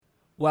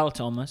Well,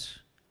 Thomas,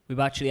 we've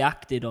actually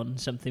acted on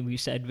something we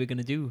said we're going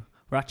to do.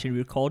 We're actually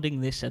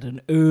recording this at an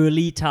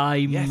early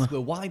time. Yes, we're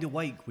wide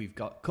awake. We've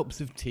got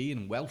cups of tea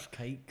and Welsh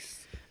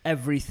cakes.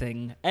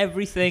 Everything a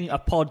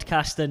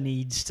podcaster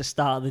needs to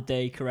start the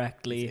day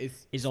correctly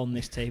is on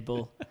this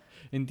table.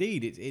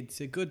 Indeed, it's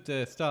a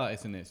good start,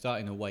 isn't it?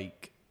 Starting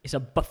awake. It's a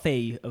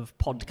buffet of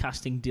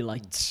podcasting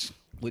delights.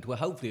 Which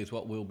hopefully is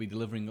what we'll be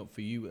delivering up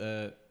for you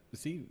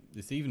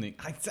this evening.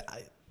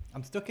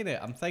 I'm stuck in it.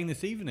 I'm saying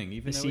this evening.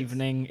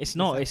 It's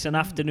not. It's an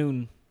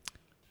afternoon.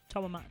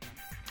 Tom and Matt.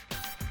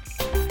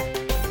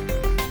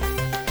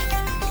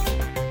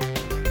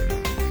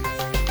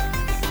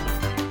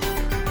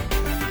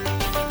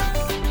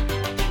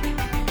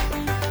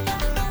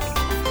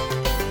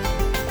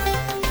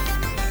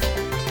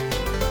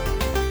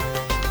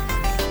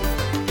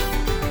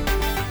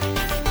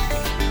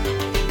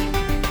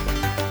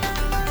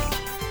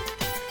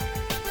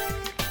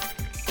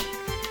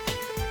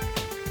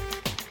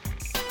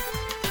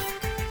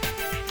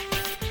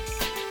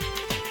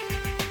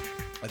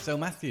 So,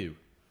 Matthew,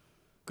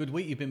 good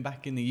week. You've been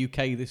back in the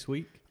UK this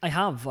week. I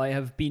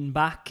have been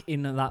back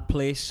in that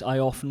place I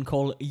often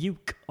call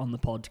Uke on the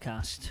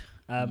podcast.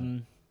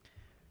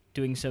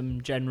 Doing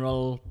some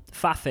general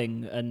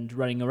faffing and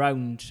running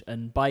around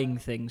and buying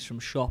things from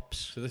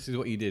shops. So this is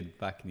what you did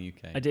back in the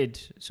UK? I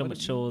did,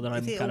 much so that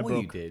I'm kind of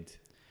broke. You did?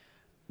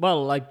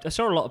 Well, I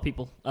saw a lot of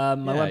people. I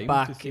went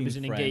back, it was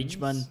an friends.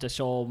 engagement, I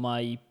saw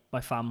my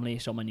family, I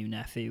saw my new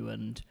nephew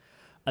and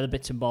other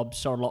bits and bobs,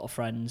 saw a lot of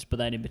friends, but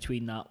then in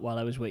between that, while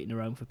I was waiting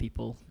around for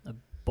people, I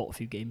bought a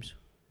few games.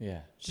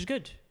 Yeah. Which is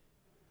good.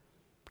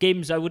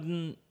 Games I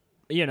wouldn't,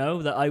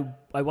 that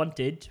I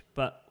wanted,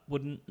 but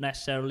wouldn't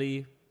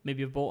necessarily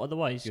maybe have bought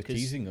otherwise. You're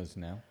teasing us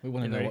now. We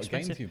want to know what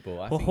games you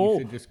bought. I think you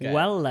should just get...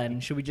 Well then,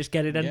 should we just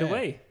get it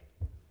underway?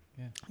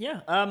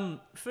 Yeah.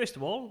 First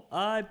of all,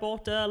 I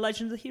bought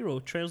Legend of the Hero,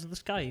 Trails of the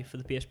Sky for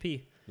the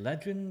PSP.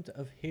 Legend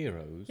of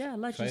Heroes? Yeah,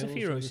 Legends of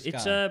Heroes.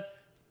 It's a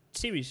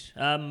series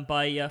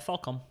by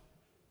Falcom.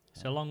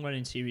 It's a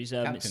long-running series.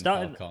 Captain It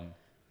started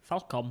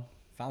Falcom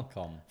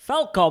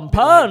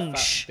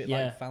Punch.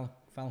 Like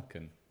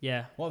Falcon.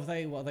 Yeah. What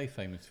are they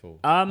famous for?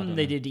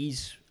 They did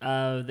Ys.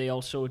 They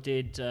also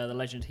did the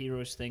Legend of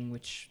Heroes thing,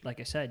 which, like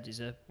I said, is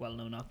a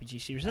well-known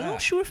RPG series. I'm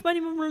not sure if many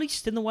of them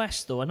released in the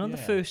West, though. I know the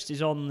first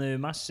is on the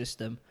Master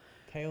System.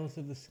 Tales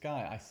of the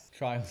Sky.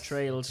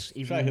 Trails.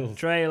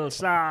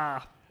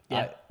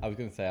 Yeah. I was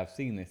going to say, I've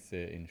seen this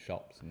in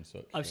shops and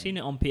such. I've seen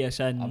it on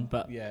PSN,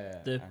 but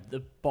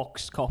the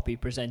boxed copy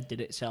presented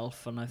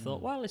itself, and I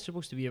thought, well, it's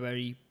supposed to be a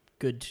very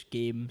good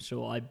game,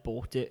 so I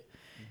bought it.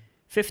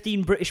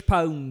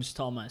 £15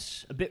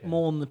 Thomas. A bit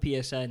more than the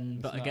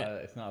PSN, but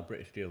it's not a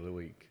British deal of the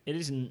week. It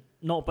isn't,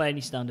 not by any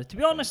standard. To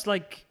be honest,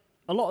 like,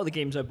 a lot of the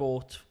games I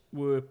bought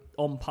were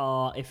on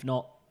par, if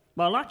not...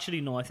 Well,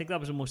 actually, no, I think that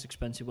was the most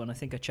expensive one. I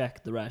think I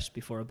checked the rest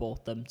before I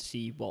bought them to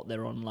see what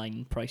their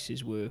online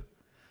prices were.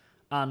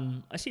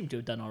 And I seem to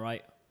have done all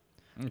right.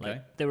 Okay.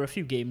 Like, there were a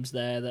few games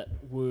there that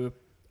were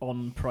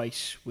on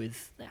price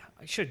with...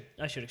 I should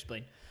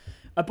explain.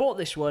 I bought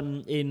this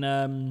one in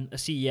a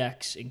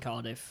CEX in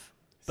Cardiff.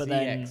 But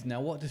CEX.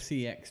 Now, what does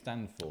CEX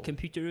stand for?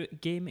 Computer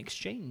Game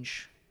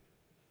Exchange.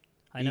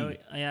 I know.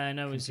 I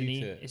know. It's an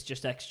E. It's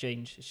just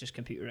exchange. It's just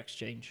computer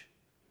exchange.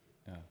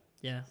 Oh.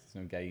 Yeah. There's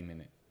no game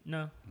in it.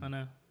 No, I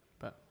know.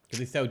 But because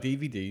they sell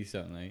DVDs,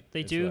 don't they?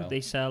 They do. Well.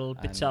 They sell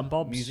bits and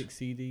bobs. Music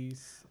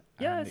CDs.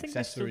 Yeah, I think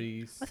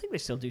accessories. I think they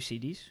still do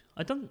CDs.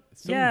 I don't.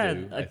 Some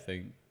do, I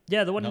think.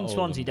 Yeah, the one in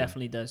Swansea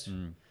definitely does.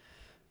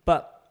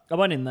 But I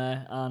went in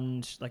there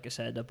and, like I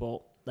said, I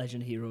bought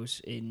Legend of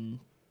Heroes in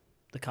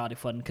the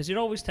Cardiff one because it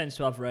always tends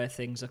to have rare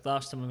things. Like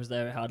last time I was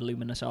there, it had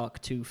Luminous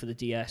Arc 2 for the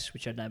DS,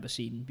 which I'd never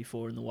seen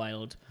before in the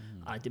wild.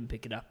 I didn't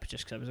pick it up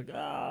just because I was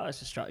like,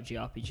 it's a strategy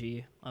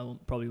RPG. I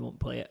probably won't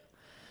play it.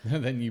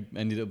 Then you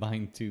ended up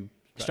buying two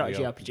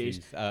strategy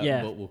RPGs.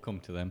 Yeah, we'll come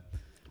to them.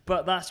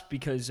 But that's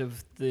because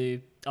of the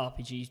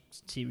RPG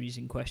series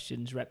in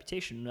question's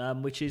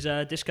reputation, which is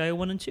Disgaea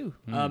 1 and 2.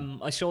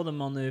 I saw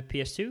them on the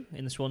PS2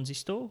 in the Swansea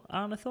store,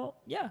 and I thought,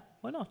 yeah,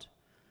 why not?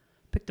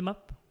 Picked them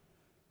up,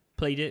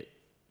 played it.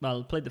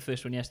 Well, played the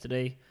first one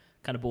yesterday.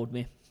 Kind of bored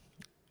me.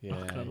 Yeah.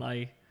 Not gonna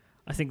lie.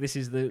 I think this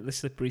is the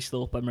slippery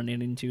slope I'm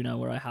running into now,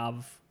 where I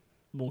have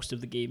most of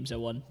the games I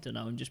want, and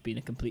now I'm just being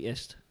a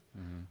completist.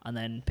 And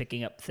then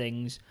picking up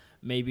things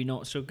maybe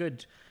not so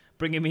good.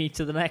 Bringing me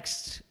to the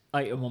next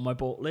item on my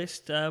bought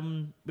list,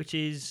 which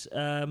is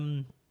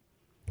oh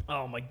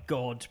my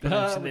god,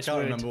 pronouncing this I can't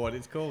word. remember what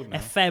it's called now.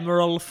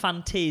 Ephemeral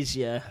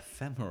Fantasia.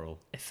 Ephemeral.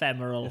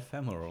 EPHEMERAL.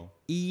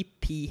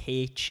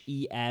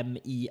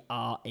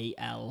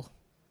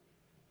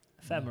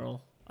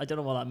 Ephemeral. I don't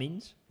know what that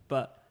means,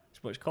 but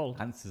it's what it's called.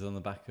 Answers on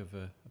the back of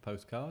a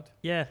postcard.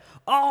 Yeah.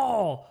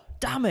 Oh,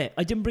 damn it!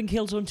 I didn't bring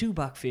Killzone 2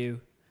 back for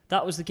you.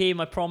 That was the game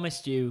I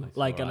promised you,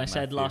 and I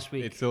said last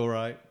week. It's all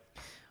right.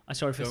 I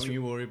saw it for Don't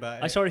you worry about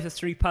it. I saw it for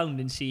 £3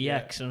 in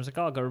CEX, and I was like,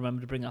 I got to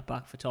remember to bring that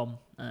back for Tom.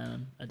 I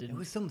didn't. There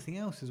was something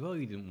else as well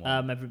you didn't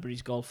want.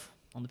 Everybody's Golf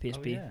on the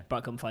PSP, but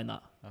I couldn't find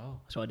that. Oh.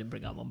 So I didn't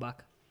bring that one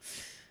back.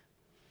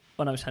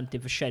 when I was hunting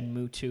for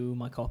Shenmue 2,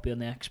 my copy on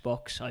the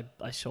Xbox, I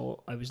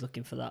was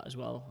looking for that as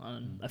well.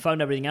 And I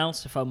found everything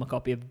else. I found my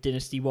copy of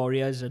Dynasty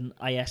Warriors and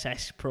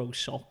ISS Pro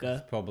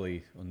Soccer. It's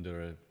probably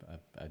under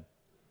a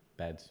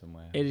bed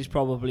somewhere. It is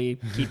probably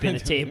keeping a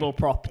table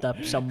propped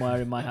up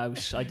somewhere in my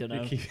house. I don't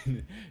know.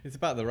 It's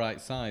about the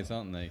right size,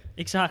 aren't they?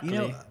 Exactly. You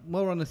know,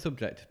 more on the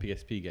subject of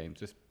PSP games,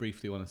 just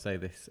briefly want to say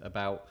this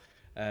about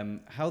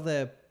how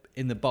they're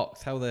in the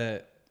box, how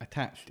they're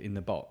attached in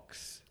the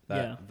box,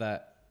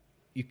 that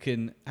you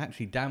can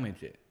actually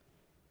damage it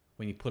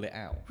when you pull it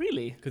out.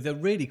 Really? Because they're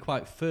really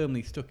quite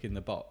firmly stuck in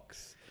the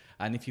box.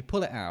 And if you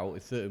pull it out a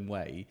certain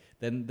way,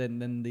 then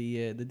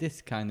the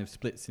disc kind of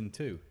splits in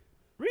two.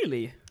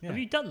 Really? Yeah. Have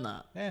you done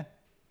that? Yeah.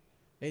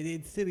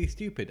 It's silly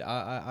stupid.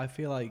 I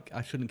feel like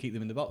I shouldn't keep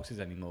them in the boxes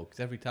anymore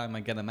because every time I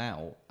get them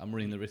out, I'm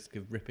running the risk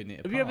of ripping it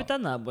apart. Have you ever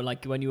done that? But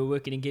like when you were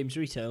working in games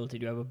retail,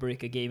 did you ever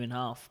break a game in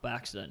half by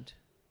accident?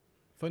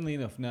 Funnily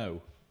enough,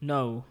 no.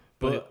 No.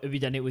 But have you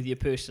done it with your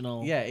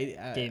personal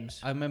games?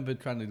 I remember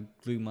trying to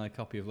glue my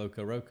copy of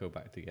Loco Roco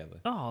back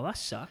together. Oh, that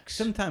sucks.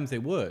 Sometimes they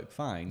work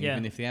fine,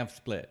 even if they have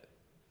split.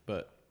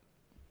 But,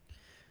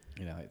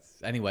 you know,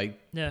 it's... Anyway.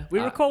 Yeah, we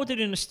recorded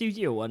in a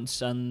studio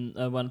once, and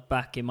I went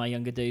back in my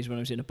younger days when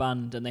I was in a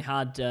band, and they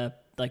had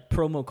like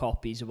promo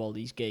copies of all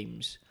these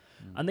games.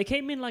 And they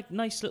came in like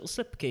nice little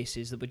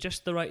slipcases that were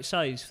just the right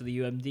size for the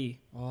UMD.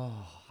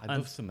 Oh, I'd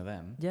love some of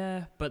them.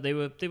 Yeah, but they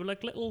were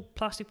like little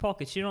plastic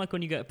pockets. You know, like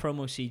when you get a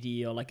promo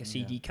CD or like a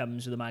CD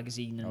comes with a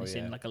magazine and it's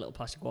in like a little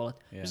plastic wallet.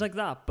 Yeah. It was like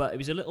that, but it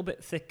was a little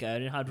bit thicker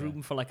and it had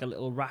room for like a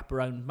little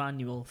wraparound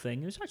manual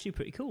thing. It was actually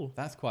pretty cool.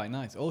 That's quite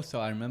nice. Also,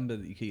 I remember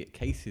that you could get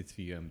cases for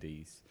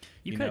UMDs.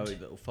 You could. Know,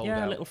 little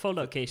fold-out. Little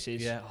fold-out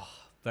cases. Yeah,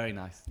 very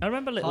nice. I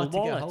remember little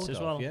wallets as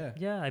well.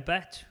 Yeah, I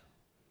bet.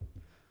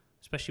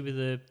 Especially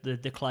with the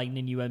decline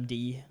in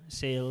UMD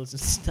sales and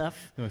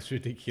stuff. The most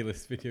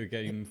ridiculous video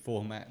game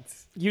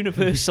formats.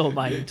 Universal,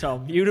 mine,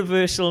 Tom.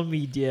 Universal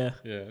Media.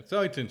 Yeah.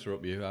 Sorry to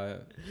interrupt you.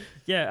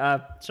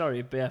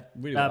 Sorry, but yeah.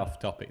 Really went off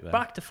topic there.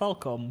 Back to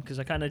Falcom, because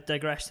I kind of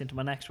digressed into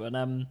my next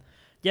one.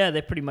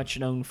 They're pretty much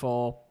known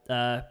for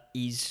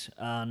Ys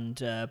and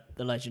The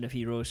Legend of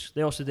Heroes.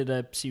 They also did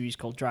a series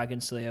called Dragon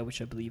Slayer, which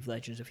I believe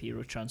Legends of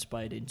Heroes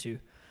transpired into.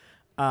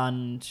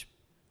 And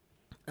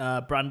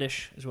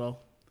Brandish as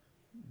well.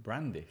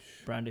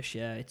 Brandish,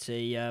 yeah. It's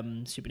a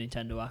Super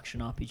Nintendo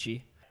action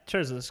RPG.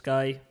 Trails of the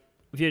Sky.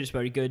 I've heard it's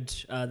very good.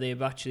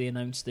 They've actually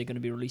announced they're going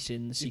to be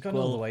releasing the sequel. You've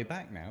gone all the way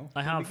back now.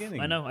 I have.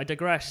 I know. I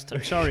digressed.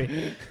 I'm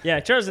sorry. Yeah,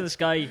 Trails of the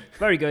Sky.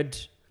 Very good.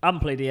 I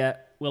haven't played it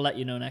yet. We'll let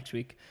you know next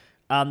week.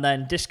 And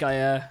then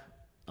Disgaea.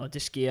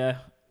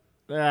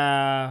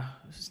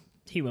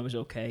 He was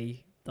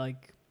okay.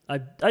 Like, I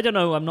don't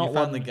know. I'm not You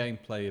found the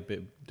gameplay a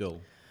bit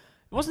dull.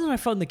 It wasn't that I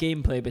found the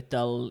gameplay a bit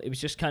dull. It was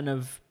just kind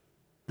of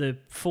the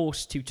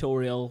forced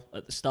tutorial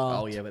at the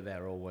start. Oh yeah, but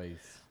they're always.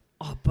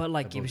 Oh, but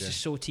like it was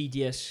just so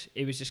tedious.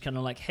 It was just kind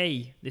of like,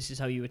 hey, this is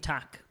how you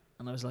attack,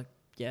 and I was like,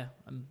 yeah,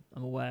 I'm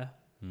aware.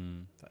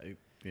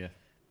 Yeah.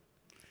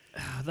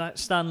 That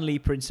Stan Lee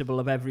principle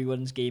of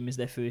everyone's game is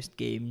their first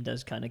game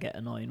does kind of get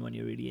annoying when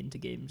you're really into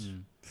games.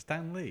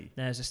 Stan Lee?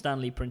 There's a Stan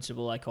Lee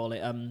principle, I call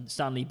it.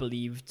 Stan Lee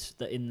believed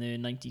that in the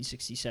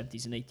 1960s,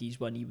 70s, and 80s,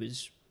 when he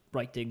was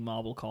writing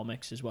Marvel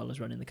comics as well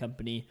as running the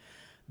company,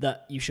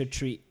 that you should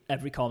treat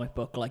every comic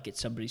book like it's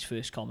somebody's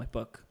first comic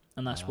book.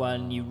 And that's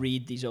when you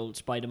read these old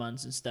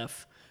Spider-Mans and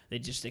stuff, they're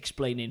just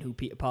explaining who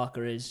Peter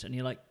Parker is. And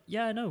you're like,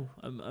 yeah, I know.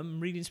 I'm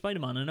reading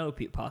Spider-Man. I know who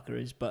Peter Parker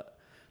is. But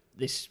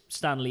this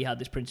Stan Lee had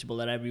this principle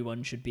that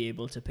everyone should be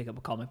able to pick up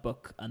a comic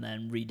book and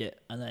then read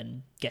it and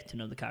then get to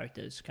know the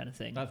characters kind of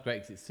thing. That's great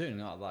because it's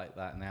certainly not like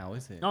that now,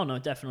 is it? Oh, no,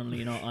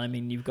 definitely not. I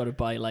mean, you've got to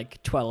buy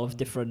like 12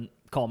 different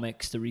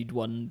comics to read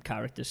one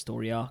character's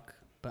story arc.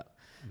 But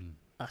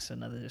that's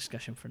another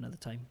discussion for another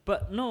time.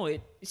 But no,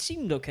 it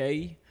seemed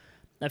okay.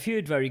 I've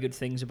heard very good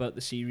things about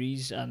the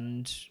series,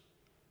 and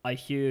I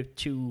hear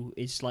 2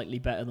 is slightly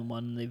better than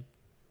 1. They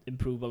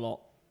improve a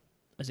lot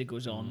as it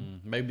goes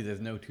on. Maybe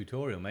there's no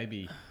tutorial.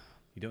 Maybe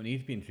you don't need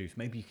to be introduced.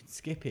 Maybe you can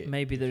skip it.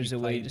 Maybe there's a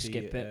way to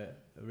skip it.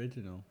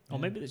 Original. Or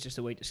maybe there's just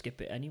a way to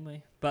skip it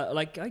anyway. But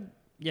like, I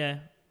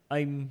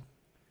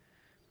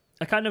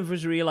kind of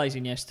was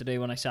realizing yesterday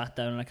when I sat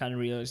down, and I kind of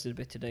realized it a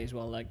bit today as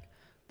well, like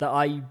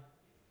that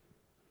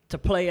to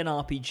play an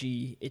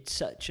RPG, it's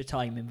such a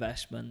time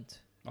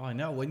investment. Oh, I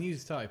know. When you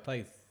started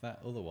playing that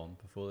other one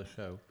before the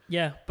show.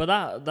 Yeah,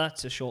 but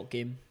that's a short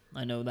game.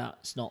 I know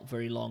that's not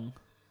very long.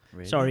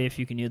 Really? Sorry if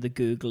you can hear the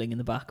gurgling in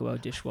the back of our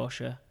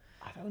dishwasher.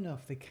 I don't know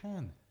if they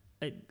can.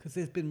 Because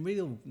there's been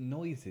real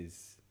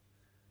noises.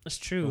 That's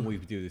true. When we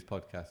do this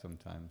podcast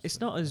sometimes. It's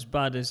not as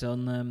bad as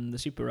on the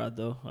Super Rad,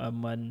 though,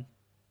 when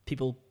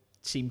people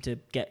seem to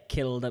get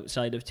killed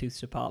outside of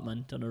Tooth's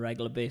apartment on a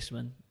regular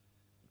basis.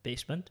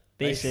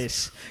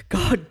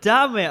 God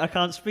damn it, I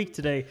can't speak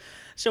today.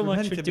 So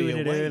much for doing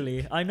it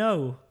early. I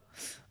know.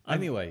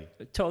 Anyway,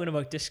 talking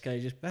about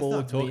Disgaea just let's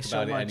bored not me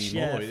so about much. it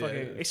anymore.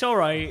 Yeah, it's all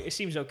right. It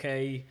seems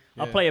okay.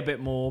 I'll play a bit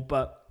more,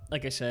 but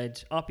like I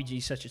said, RPG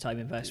is such a time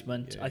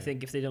investment. I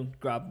think if they don't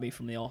grab me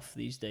from the off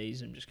these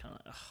days, I'm just kind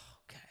of like, who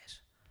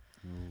cares?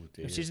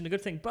 which isn't a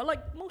good thing. But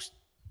like most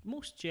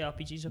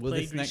JRPGs I've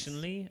played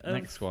recently.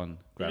 Next one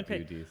grab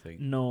you, do you think?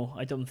 No,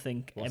 I don't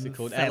think. What's it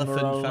called?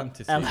 Elephant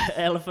Fantasies?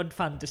 Elephant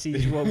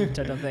Fantasies won't,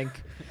 I don't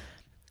think.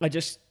 I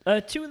just...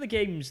 two of the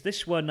games,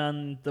 this one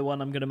and the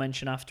one I'm going to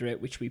mention after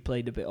it, which we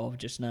played a bit of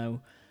just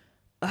now,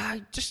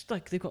 just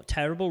like they've got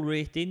terrible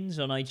ratings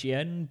on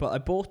IGN, but I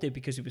bought it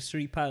because it was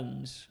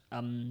 £3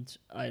 and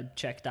I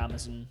checked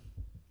Amazon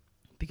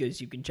because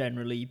you can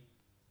generally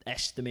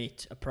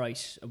estimate a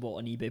price of what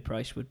an eBay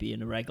price would be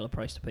and a regular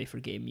price to pay for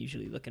a game,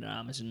 usually looking at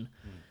Amazon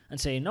and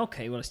saying,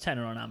 okay, well, it's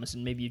 £10 on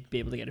Amazon, maybe you'd be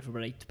able to get it for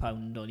about £8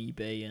 on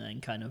eBay, and then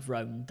kind of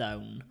round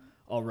down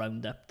or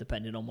round up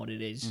depending on what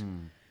it is.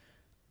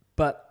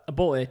 But I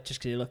bought it just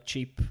because it looked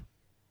cheap.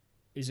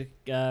 It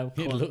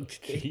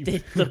looked cheap. It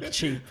did look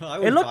cheap. I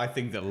always buy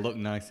things that look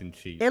nice and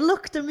cheap. It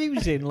looked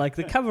amusing. Like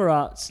the cover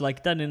art's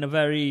like done in a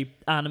very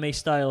anime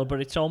style,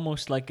 but it's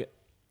almost like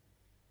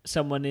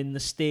someone in the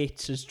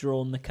States has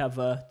drawn the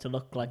cover to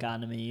look like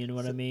anime, you know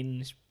what I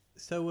mean?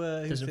 So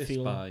who's this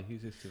by?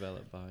 Who's this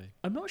developed by?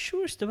 I'm not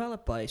sure it's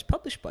developed by. It's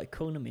published by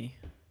Konami.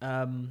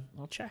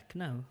 I'll check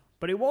now.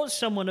 But it was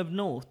someone of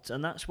note,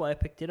 and that's why I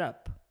picked it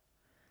up.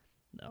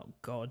 Oh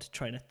God,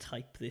 trying to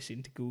type this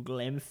into Google.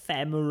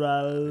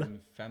 Ephemeral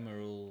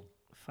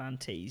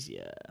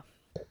Fantasia.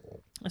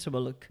 Let's have a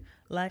look.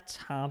 Let's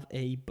have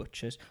a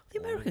butcher's. The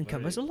American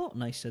cover's a lot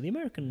nicer. The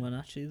American one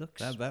actually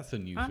looks that's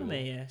unusual.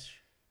 Anime-ish.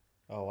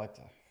 Oh, well,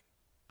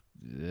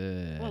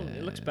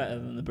 it looks better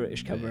than the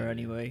British cover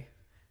anyway.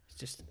 It's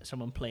just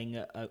someone playing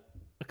a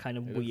kind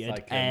of weird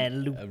like air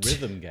loot. A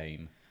rhythm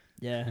game.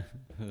 Yeah.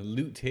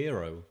 Loot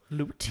Hero.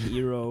 Loot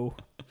Hero.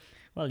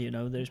 Well, you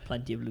know, there's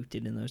plenty of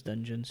looting in those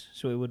dungeons,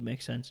 so it would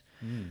make sense.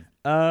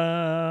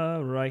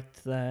 Right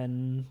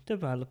then.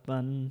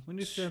 Development. When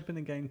did you open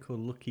a game called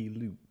Lucky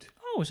Loot?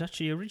 Oh, it was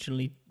actually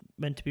originally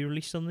meant to be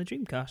released on the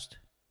Dreamcast.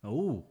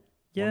 Oh,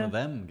 yeah. One of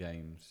them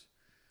games.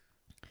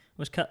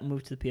 Was cut and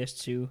moved to the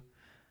PS2.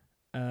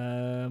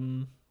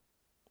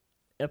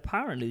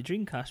 Apparently, the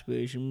Dreamcast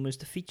version was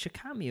to feature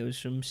cameos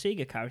from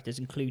Sega characters,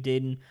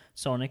 including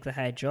Sonic the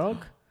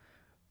Hedgehog,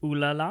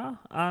 Ulala,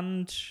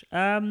 and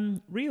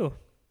Ryo.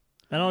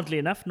 And oddly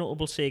enough,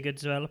 notable Sega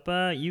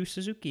developer Yu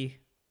Suzuki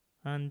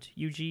and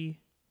Yuji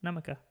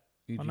Naka.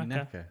 Yuji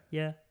Naka?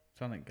 Yeah.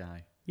 Sonic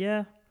guy.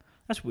 Yeah.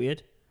 That's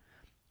weird.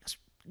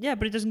 Yeah,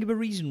 but it doesn't give a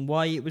reason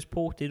why it was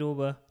ported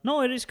over.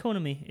 No, it is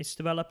Konami. It's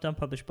developed and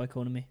published by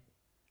Konami.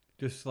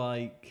 Just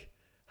like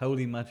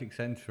Holy Magic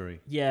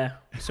Century. Yeah,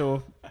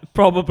 so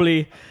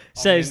probably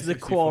says the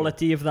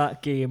quality of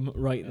that game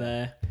right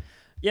there.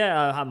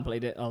 Yeah, I haven't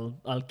played it.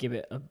 I'll give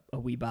it a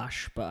wee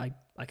bash, but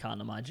I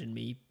can't imagine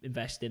me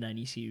investing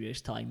any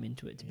serious time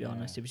into it, to be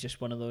honest. It was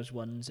just one of those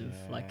ones of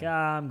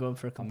I'm going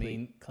for a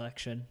complete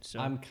collection. So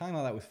I'm kind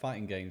of like that with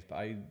fighting games, but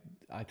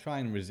I try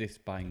and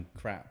resist buying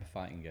crap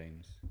fighting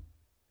games.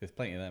 There's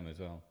plenty of them as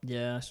well.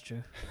 Yeah, that's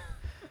true.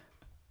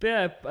 But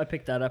yeah, I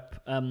picked that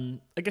up.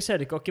 Like I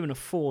said, it got given a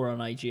 4 on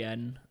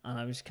IGN, and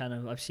I was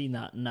I've seen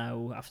that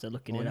now after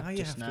looking it up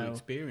just now. You have to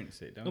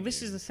experience it, don't you? Well,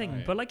 this is the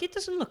thing, but like it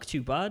doesn't look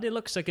too bad. It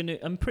looks like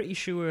I'm pretty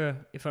sure,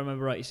 if I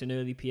remember right, it's an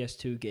early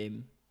PS2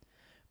 game.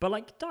 But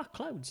like Dark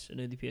Cloud's an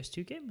early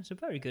PS2 game. It's a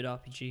very good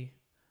RPG.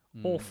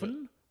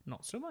 Orphan,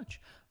 not so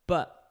much.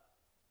 But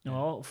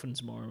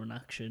Orphan's more of an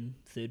action,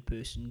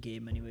 third-person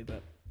game anyway,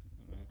 but...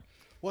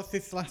 What's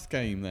this last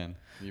game then?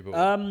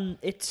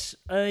 It's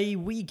a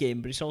Wii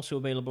game, but it's also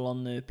available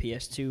on the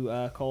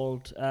PS2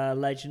 called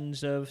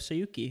Legends of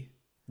Sayuki.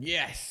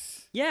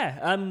 Yes!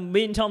 Yeah,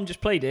 me and Tom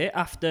just played it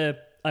after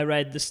I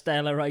read the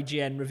stellar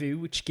IGN review,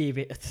 which gave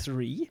it a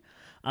 3.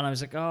 And I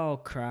was like,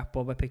 oh crap,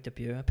 what have I picked up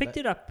here? I picked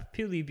it up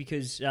purely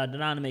because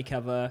an anime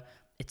cover,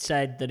 it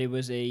said that it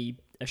was a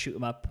shoot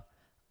 'em up,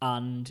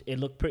 and it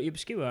looked pretty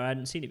obscure. I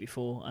hadn't seen it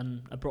before,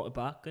 and I brought it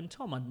back, and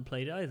Tom hadn't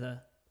played it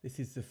either. This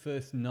is the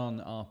first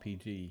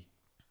non-RPG.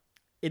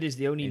 It is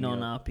the only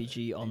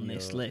non-RPG on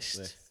this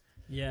list.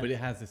 Yeah, but it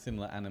has a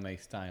similar anime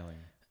styling.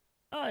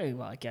 Oh,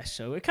 well, I guess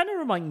so. It kind of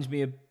reminds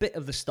me a bit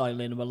of the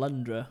styling of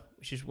Alundra,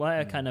 which is why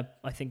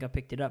I think I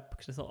picked it up,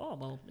 because I thought, oh,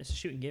 well, it's a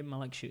shooting game. I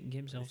like shooting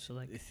games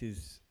also. This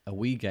is a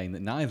Wii game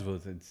that neither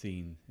of us had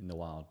seen in the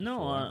wild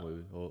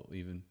before, or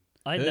even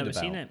I'd never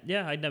seen it.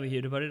 Yeah, I'd never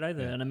heard about it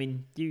either. Yeah. And I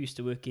mean, you used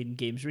to work in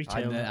games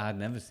retail. I'd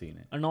never seen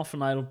it. And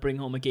often I'll bring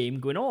home a game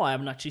going, oh, I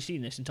haven't actually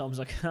seen this. And Tom's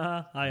like,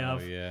 I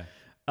have. Oh, yeah.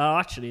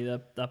 Actually,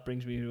 that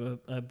brings me to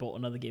I bought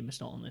another game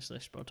that's not on this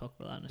list, but I'll talk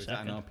about that in a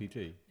second. Is that an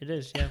RPG? It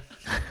is, yeah.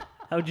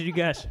 How did you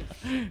guess?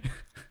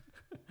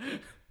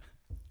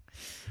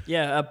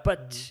 Yeah,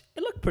 but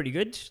it looked pretty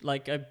good.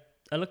 Like,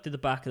 I looked at the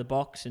back of the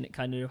box, and it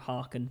kind of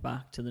harkened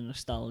back to the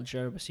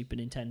nostalgia of a Super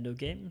Nintendo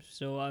game.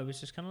 So I was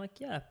just kind of like,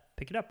 yeah,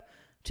 pick it up.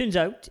 Turns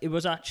out it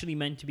was actually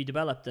meant to be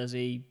developed as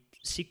a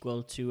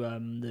sequel to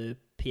the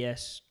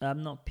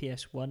not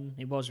PS1.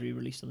 It was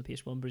re-released on the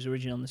PS1, but it was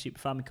originally on the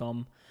Super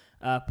Famicom.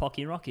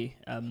 Pocky and Rocky.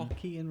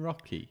 Pocky and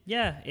Rocky?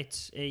 Yeah,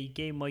 it's a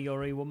game where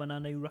you're a woman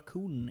and a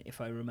raccoon,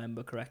 if I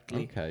remember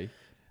correctly. Okay.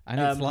 And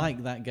it's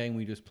like that game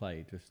we just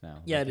played just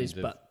now. Yeah, it is,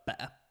 but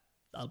better.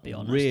 I'll be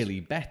honest. Really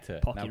better.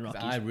 Pocky and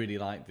Rocky's. I really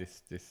like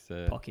this.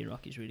 Pocky and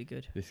Rocky's really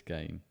good. This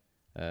game.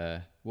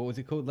 What was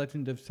it called?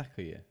 Legend of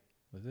Sakuya,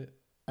 was it?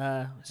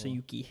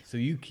 Sayuki.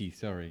 Sayuki,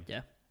 sorry.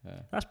 Yeah.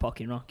 That's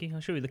Pocky and Rocky.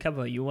 I'll show you the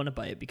cover. You want to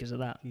buy it because of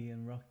that. Pocky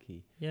and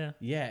Rocky. Yeah.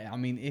 Yeah, I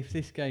mean, if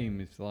this game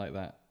is like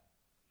that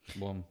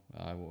one,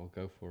 I will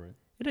go for it.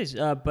 It is,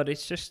 but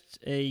it's just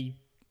it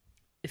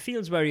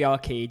feels very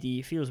arcadey.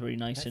 It feels very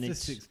nice, and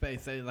it's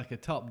like a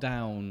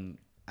top-down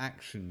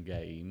action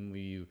game where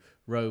you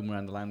roam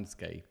around the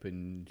landscape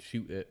and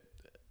shoot at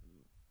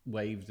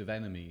waves of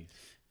enemies.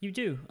 You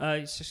do.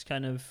 It's just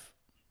kind of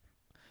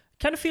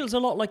feels a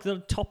lot like the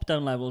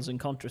top-down levels in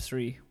Contra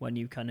 3 when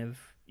you're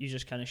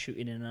just kind of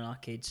shooting in an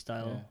arcade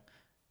style. Yeah.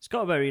 It's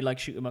got a very like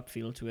shoot 'em up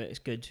feel to it. It's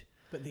good.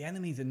 But the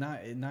enemies are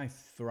a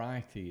nice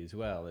variety as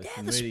well. There's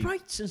the really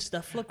sprites and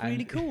stuff look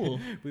really cool.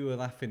 We were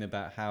laughing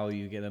about how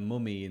you get a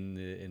mummy in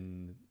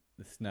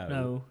the snow.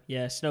 No,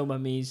 yeah, snow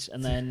mummies,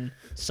 and then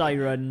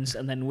sirens,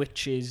 and then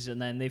witches,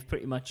 and then they've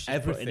pretty much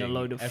put in a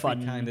load of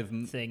fun kind of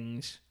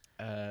things.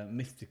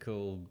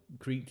 Mystical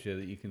creature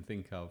that you can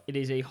think of. It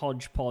is a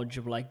hodgepodge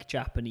of like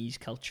Japanese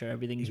culture.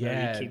 Everything's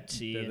very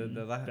cutesy and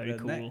very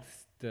cool. The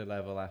next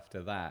level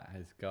after that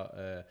has got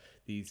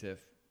these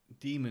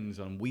demons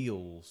on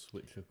wheels,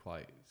 which are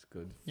quite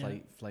good.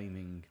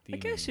 Flaming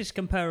demons. I guess it's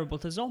comparable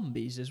to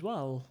zombies as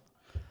well.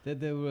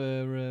 There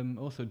were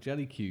also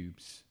jelly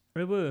cubes.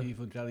 There were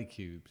evil jelly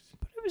cubes.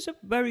 But it was a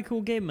very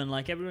cool game, and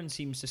like everyone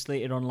seems to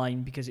slate it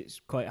online because it's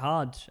quite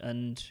hard.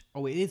 And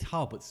it is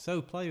hard, but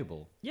so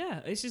playable. Yeah,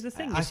 this is the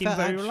thing. I felt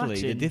very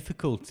relaxing. The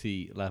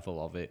difficulty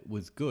level of it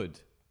was good.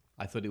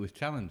 I thought it was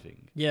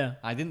challenging. Yeah.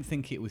 I didn't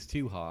think it was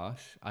too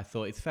harsh. I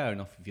thought it's fair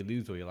enough if you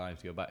lose all your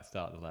lives, you go back to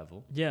start the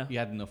level. Yeah. You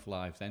had enough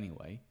lives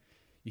anyway.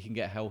 You can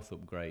get health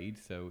upgrade,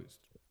 so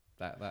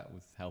that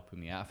was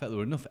helping me out. I felt there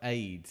were enough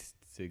aids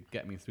to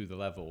get me through the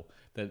level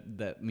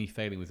that me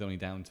failing was only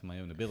down to my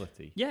own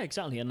ability. Yeah,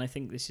 exactly, and I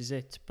think this is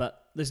it.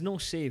 But there's no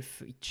save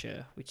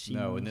feature, which seems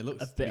and it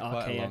looks a bit quite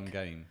archaic. a long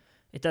game.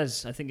 It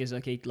does. I think it's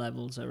like 8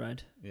 levels, I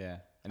read. Yeah.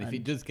 And if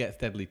it does get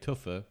steadily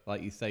tougher,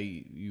 like you say,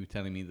 you were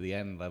telling me that the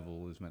end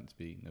level is meant to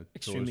be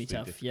extremely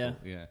tough, difficult.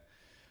 Yeah.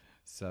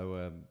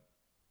 So,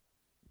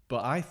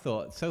 but I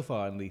thought, so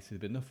far at least,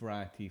 there's been enough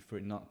variety for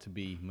it not to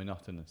be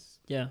monotonous.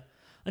 Yeah.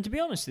 And to be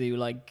honest with you,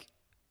 like,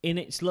 in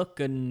its look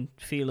and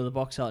feel of the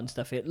box art and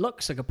stuff, it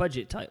looks like a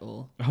budget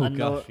title. Oh,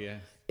 gosh, yeah.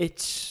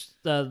 It's,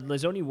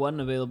 there's only one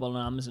available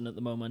on Amazon at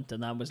the moment,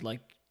 and that was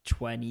like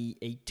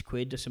 28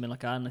 quid or something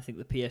like that, and I think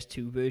the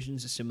PS2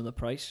 version's a similar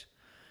price.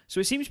 So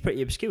it seems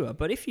pretty obscure,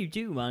 but if you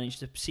do manage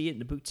to see it in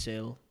the boot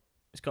sale,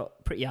 it's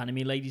got pretty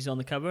anime ladies on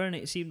the cover, and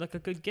it seemed like a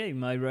good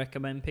game. I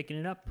recommend picking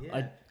it up.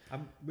 Yeah,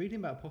 I'm reading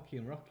about Pocky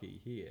and Rocky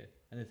here,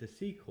 and there's a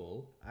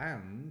sequel,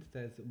 and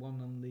there's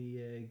one on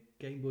the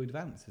Game Boy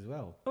Advance as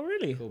well. Oh,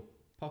 really? Called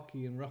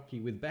Pocky and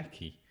Rocky with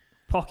Becky.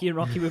 Pocky and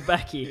Rocky with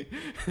Becky.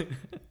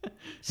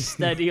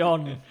 Steady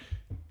on.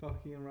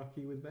 Pocky and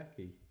Rocky with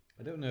Becky.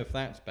 I don't know if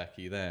that's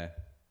Becky there.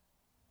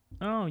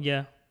 Oh,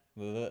 yeah.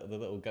 The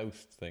little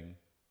ghost thing.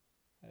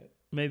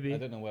 Maybe. I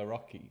don't know where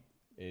Rocky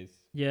is.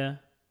 Yeah,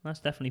 that's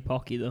definitely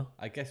Pocky, though.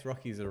 I guess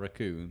Rocky's a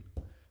raccoon.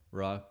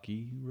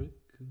 Rocky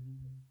Raccoon.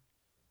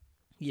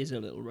 He is a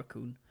little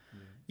raccoon.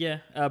 Yeah,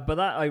 but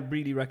that I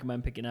really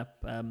recommend picking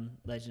up,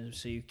 Legend of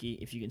Sayuki,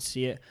 if you can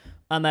see it.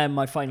 And then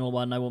my final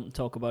one, I won't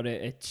talk about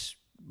it,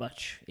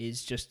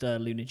 is just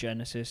Luna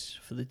Genesis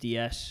for the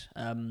DS.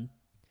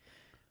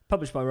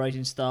 Published by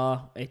Rising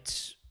Star.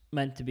 It's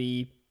meant to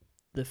be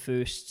the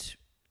first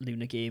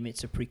Luna game.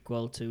 It's a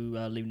prequel to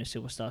Luna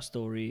Silver Star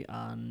Story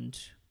and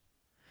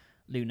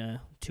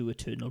Luna 2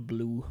 Eternal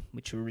Blue,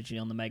 which were originally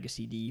on the Mega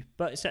CD.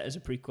 But it's set as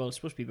a prequel. It's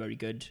supposed to be very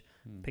good.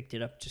 Picked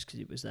it up just because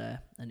it was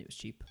there and it was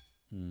cheap.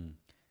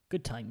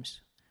 Good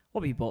times.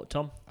 What have you bought,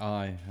 Tom?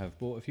 I have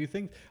bought a few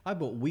things. I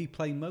bought Wii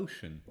Play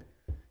Motion.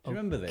 Do you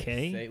remember this?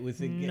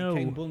 It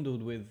came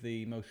bundled with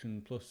the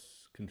Motion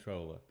Plus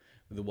controller,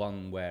 with the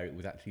one where it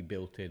was actually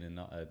built in and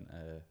not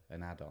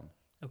an add-on.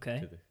 Okay.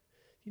 Do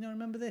you not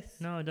remember this?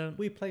 No, I don't.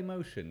 Wii Play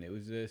Motion. It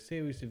was a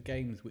series of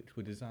games which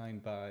were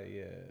designed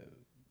by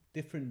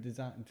different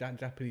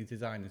Japanese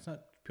designers,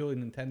 not purely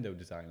Nintendo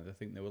designers. I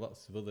think there were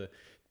lots of other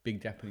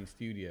big Japanese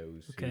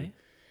studios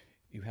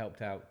who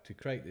helped out to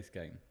create this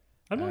game.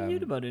 I've not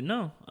heard about it,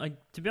 no.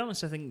 To be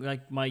honest, I think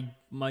like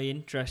my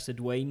interest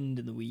had waned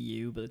in the Wii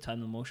U by the time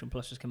the Motion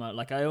Plus has come out.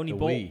 Like I only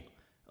bought... Wii.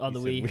 Oh, the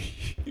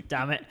Wii.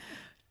 Damn it.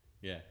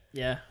 Yeah.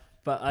 Yeah,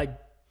 but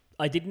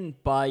I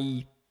didn't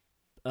buy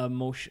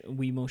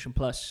Wii Motion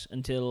Plus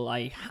until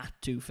I had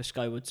to for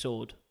Skyward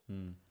Sword.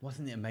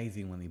 Wasn't it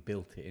amazing when they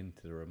built it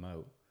into the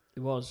remote? It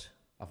was.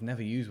 I've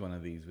never used one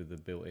of these with the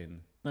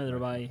built-in. Neither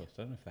have I. I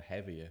don't know if they're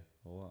heavier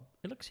or what.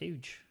 It looks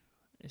huge.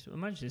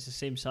 Imagine it's the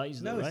same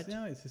size, though, right?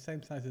 No, it's the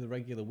same size as the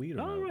regular Wii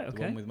remote. Oh, right, okay.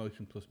 The one with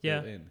Motion Plus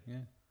built in. Yeah.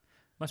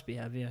 Must be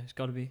heavier. It's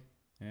got to be.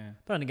 Yeah.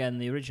 But then again,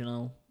 the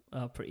original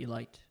are pretty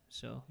light,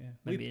 so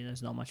maybe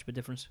there's not much of a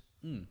difference.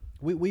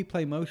 Wii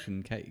Play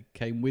Motion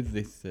came with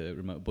this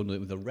remote bundle.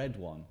 It was a red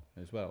one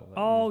as well.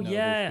 Oh,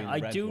 yeah.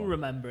 I do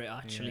remember it,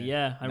 actually.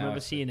 Yeah, I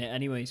remember seeing it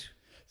anyways.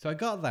 So I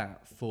got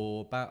that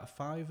for about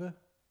 £5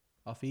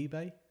 off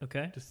eBay.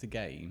 Okay. Just the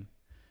game.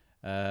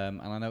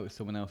 And I noticed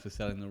someone else was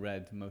selling the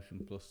red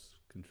Motion Plus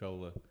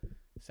controller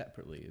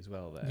separately as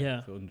well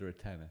there for under a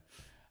tenner.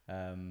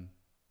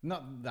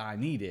 Not that I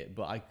need it,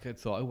 but I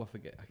thought,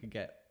 I could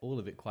get all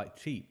of it quite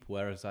cheap.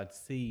 Whereas I'd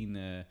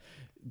seen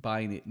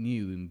buying it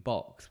new in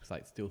box was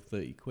like still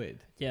 £30.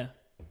 Yeah.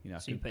 You know,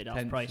 So I you could paid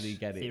half price, potentially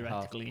get it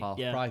half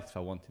theoretically, price if I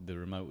wanted the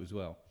remote as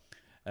well.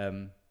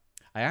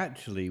 I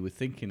actually was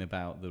thinking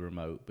about the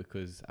remote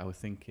because I was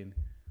thinking,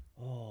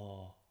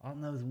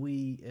 aren't those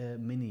Wii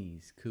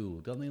Minis cool?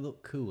 Don't they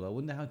look cool? I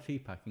wonder how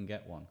cheap I can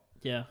get one.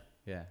 Yeah.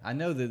 Yeah, I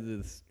know that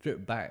the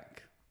stripped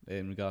back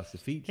in regards to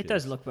features. It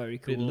does look very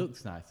cool. It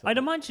looks nice. I'd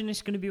imagine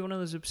it's going to be one of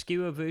those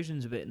obscure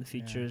versions of it in the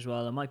future as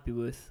well. It might be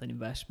worth an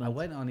investment. I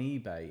went on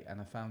eBay and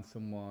I found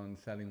someone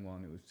selling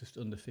one. It was just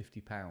under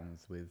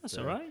 £50 with That's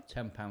all right.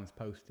 £10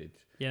 postage.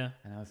 Yeah.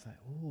 And I was like,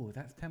 oh,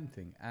 that's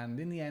tempting. And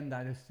in the end,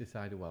 I just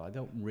decided, well, I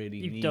don't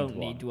really need one. You don't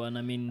need one.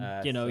 I mean,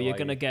 so you're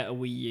going to get a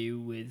Wii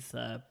U with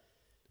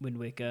Wind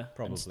Waker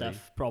and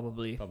stuff,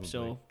 probably.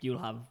 So you'll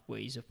have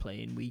ways of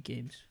playing Wii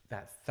games.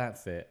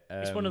 That's it.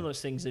 It's one of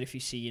those things that if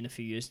you see in a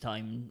few years'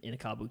 time in a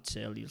car boot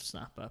sale, you'll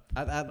snap up.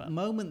 At the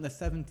moment, they're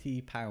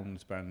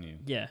 £70 brand new.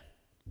 Yeah,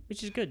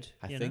 which is good.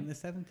 I think they're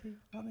 70,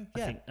 aren't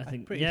they? Yeah, I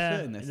think I'm pretty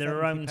certain they're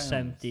around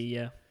 70,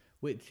 yeah.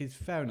 Which is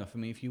fair enough. I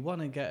mean, if you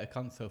want to get a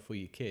console for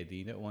your kid and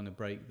you don't want to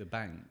break the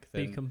bank,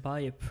 then... But you can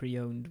buy a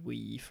pre-owned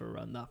Wii for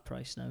around that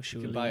price now,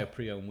 surely. You can buy a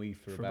pre-owned Wii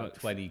for about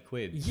 20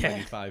 quid,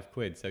 25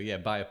 quid. So, yeah,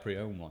 buy a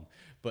pre-owned one.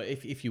 But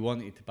if you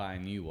wanted to buy a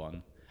new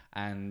one,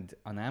 and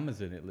on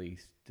Amazon at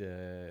least,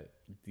 the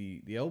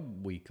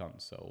old Wii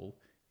console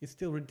is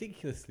still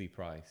ridiculously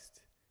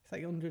priced. It's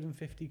like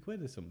 150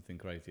 quid or something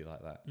crazy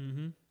like that.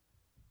 Mm-hmm.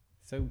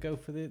 So go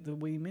for the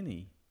Wii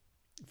Mini.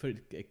 For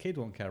a kid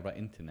won't care about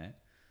internet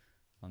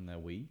on their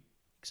Wii.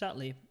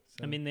 Exactly.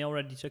 So, I mean, they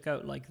already took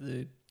out like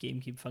the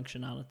GameCube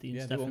functionality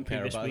and stuff in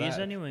previous Wii's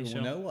anyway. We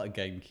know what a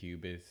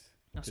GameCube is.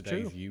 That's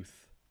today's true.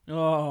 Youth.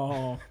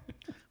 Oh,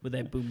 with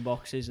their boom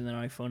boxes and their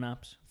iPhone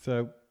apps.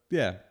 So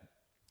yeah,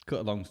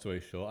 cut a long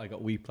story short, I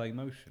got Wii Play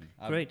Motion.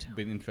 Great. I've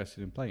been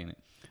interested in playing it.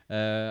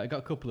 I got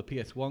a couple of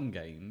PS1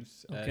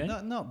 games. Okay.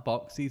 Not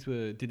box. These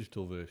were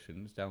digital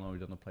versions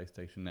downloaded on the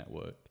PlayStation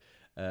Network.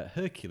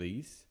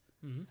 Hercules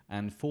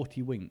and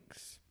 40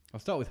 Winks. I'll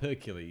start with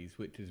Hercules,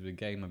 which is a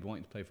game I've been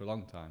wanting to play for a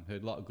long time.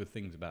 Heard a lot of good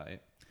things about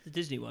it. The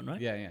Disney one,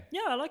 right? Yeah.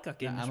 Yeah, I like that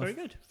game. It's very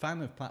good.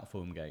 Fan of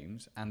platform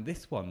games, and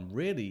this one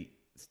really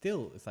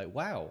still, it's like,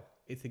 wow.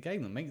 It's a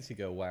game that makes you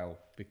go, wow,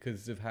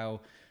 because of how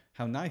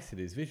nice it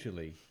is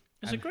visually.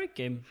 It's a great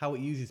game. How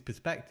it uses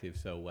perspective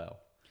so well.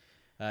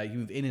 You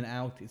move in and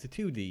out. It's a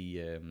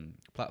 2D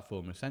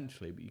platform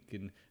essentially, but you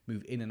can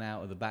move in and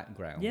out of the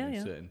background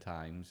at certain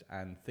times,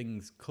 and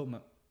things come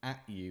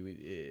at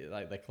you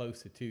like they're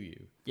closer to you.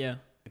 Yeah.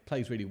 It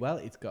plays really well.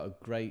 It's got a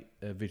great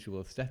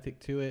visual aesthetic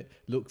to it.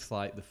 Looks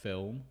like the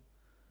film.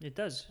 It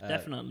does,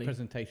 definitely.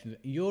 Presentations.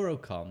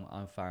 Eurocom,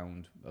 I've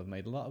found, have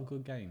made a lot of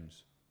good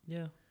games.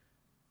 Yeah.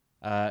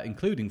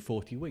 Including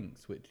 40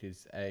 Winks, which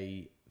is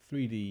a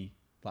 3D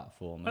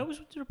platform. I always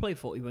wanted to play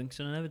 40 Winks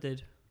and I never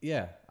did.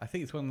 Yeah, I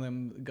think it's one of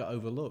them that got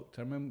overlooked.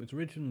 I remember it was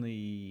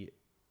originally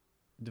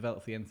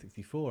developed for the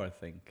N64, I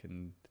think,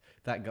 and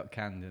that got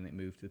canned and it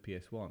moved to the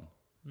PS1.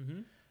 Mm-hmm.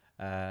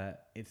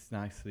 It's a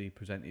nicely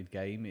presented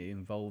game. It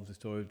involves the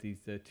story of these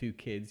two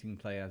kids. You can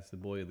play as the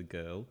boy or the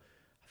girl.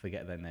 I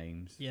forget their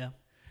names. Yeah.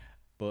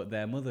 But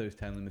their mother is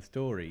telling them a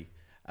story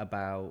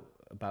about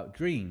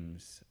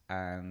dreams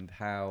and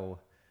how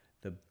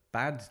the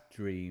bad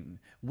dream...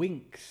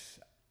 Winks,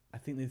 I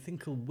think there's a thing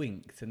called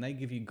Winks, and they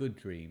give you good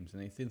dreams,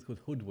 and there's things called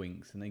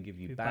Hoodwinks, and they give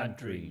you bad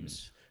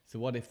dreams. So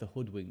what if the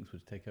Hoodwinks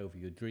would take over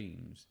your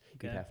dreams?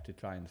 Okay. You'd have to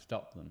try and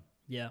stop them.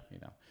 Yeah. You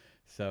know.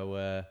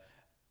 So...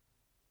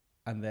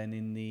 and then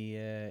in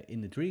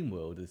the dream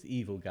world, there's the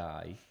evil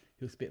guy.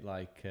 He looks a bit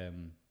like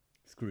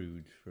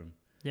Scrooge from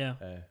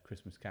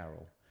Christmas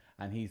Carol.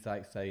 And he's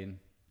like saying,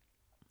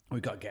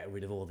 we've got to get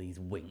rid of all these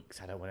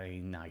winks. I don't want any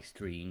nice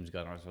dreams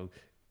going on. So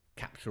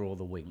capture all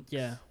the winks.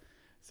 Yeah.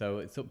 So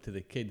it's up to the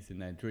kids in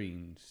their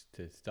dreams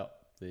to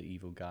stop the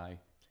evil guy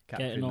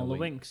capturing getting all the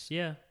winks.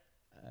 Yeah.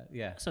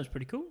 Yeah. That sounds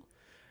pretty cool.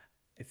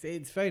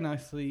 It's very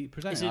nicely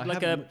presented. Is it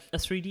like a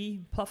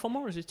 3D platform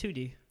or is it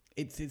 2D?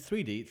 It's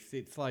 3D.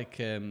 It's like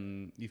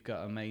you've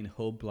got a main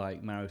hub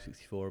like Mario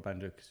 64 or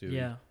Banjo-Kazooie.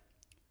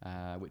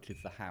 Yeah. Which is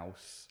the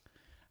house.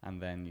 And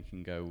then you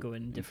can go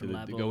in different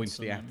levels. Go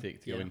into the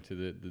attic to go into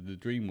the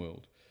dream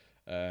world.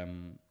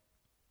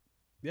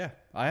 Yeah,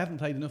 I haven't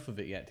played enough of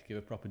it yet to give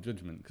a proper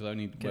judgment because I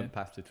only went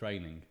past the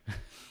training.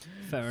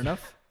 Fair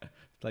enough.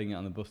 Playing it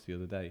on the bus the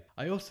other day.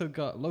 I also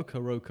got Loco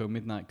Roco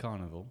Midnight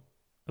Carnival,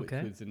 which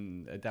was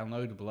a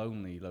downloadable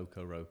only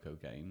Loco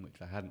Roco game,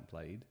 which I hadn't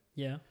played.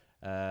 Yeah.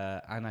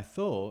 And I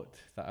thought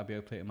that I'd be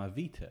able to play it on my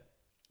Vita.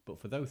 But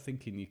for those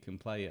thinking you can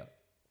play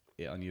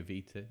it on your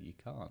Vita, you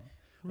can't.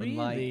 Really?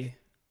 Unlike,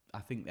 I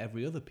think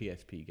every other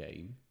PSP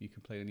game you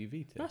can play on your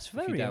Vita. That's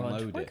very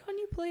odd. Why can't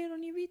you play it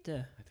on your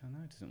Vita? I don't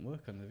know. It doesn't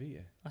work on the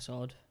Vita. That's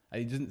odd.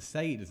 And it doesn't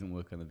say it doesn't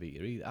work on the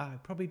Vita either.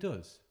 It probably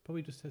does.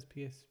 Probably just says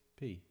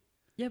PSP.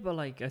 Yeah, but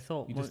like I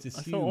thought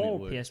all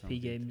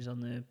PSP games on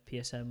the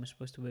PSN were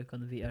supposed to work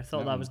on the Vita. I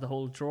thought that was the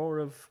whole drawer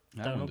of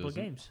downloadable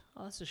games.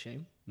 Oh, that's a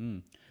shame.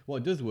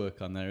 What does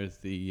work on there is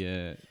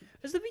the...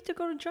 Has the Vita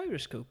got a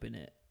gyroscope in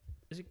it?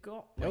 Has it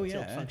got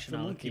functionality? It's the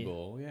monkey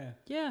ball, yeah.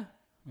 Yeah.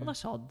 Well,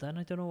 that's odd then.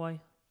 I don't know why.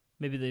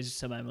 Maybe there's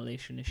some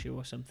emulation issue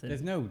or something.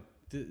 There's no...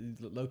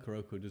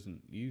 Loco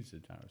doesn't use the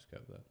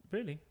gyroscope, though.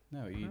 Really?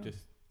 No, you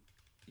just...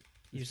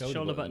 Use the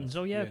shoulder buttons.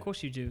 Oh, yeah, of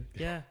course you do.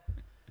 Yeah.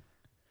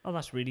 Oh,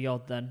 that's really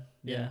odd then.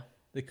 Yeah.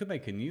 They could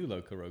make a new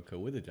Loco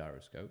with a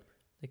gyroscope.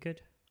 They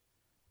could.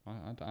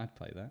 I'd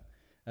play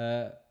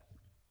that.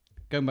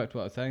 Going back to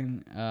what I was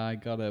saying, I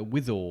got a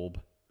Wizorb.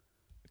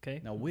 Okay.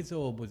 Now,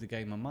 Wizorb was a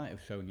game I might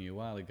have shown you a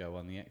while ago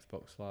on the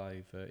Xbox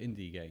Live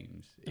indie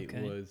games. It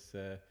was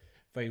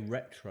very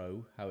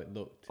retro, how it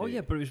looked. Oh, yeah,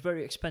 but it was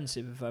very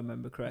expensive, if I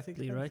remember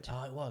correctly, right?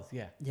 Oh, it was,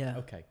 yeah. Yeah.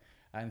 Okay.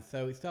 And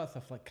so it starts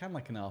off like kind of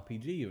like an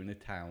RPG. You're in a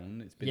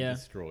town, it's been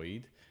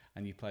destroyed,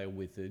 and you play a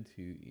wizard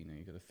who,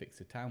 you've got to fix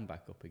the town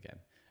back up again.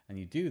 And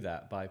you do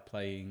that by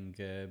playing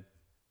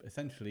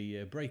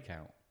essentially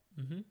Breakout.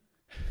 Mm-hmm.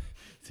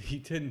 So you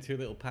turn into a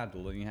little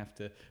paddle and you have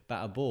to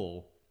bat a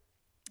ball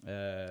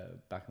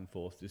back and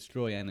forth,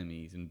 destroy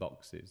enemies and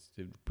boxes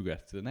to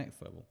progress to the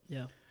next level.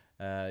 Yeah.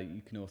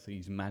 You can also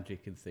use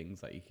magic and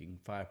things, like you can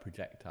fire a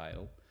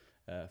projectile,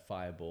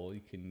 fireball. You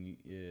can...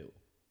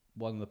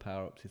 one of the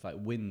power-ups is like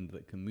wind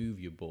that can move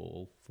your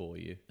ball for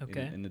you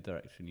in the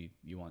direction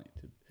you want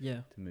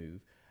it to move.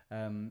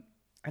 And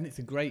it's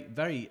a great,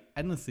 very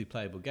endlessly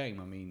playable game.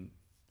 I mean,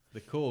 the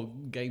core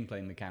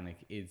gameplay mechanic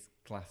is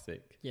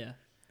classic. Yeah.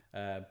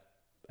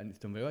 And it's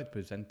done very well. It's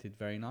presented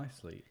very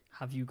nicely.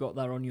 Have you got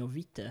that on your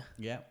Vita?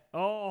 Yeah.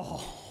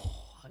 Oh,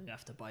 I'm going to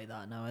have to buy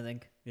that now, I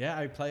think. Yeah,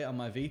 I play it on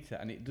my Vita,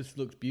 and it just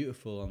looks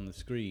beautiful on the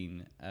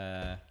screen.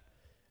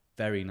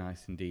 Very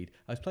nice indeed.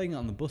 I was playing it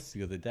on the bus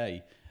the other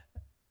day,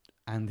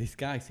 and this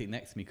guy sitting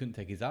next to me couldn't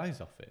take his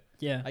eyes off it.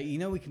 Yeah.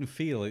 We can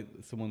feel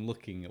someone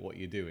looking at what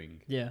you're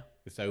doing. Yeah.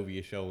 It's over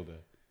your shoulder.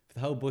 For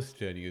the whole bus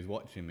journey, he was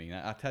watching me.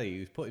 And I tell you, he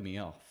was putting me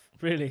off.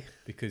 Really?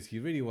 Because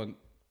you really want,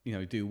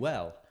 do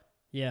well.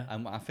 Yeah.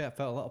 And I felt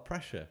a lot of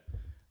pressure.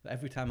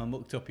 Every time I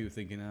mucked up, he was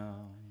thinking, oh,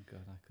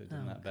 God, I could have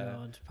done that better.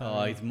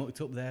 Oh, he's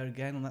mucked up there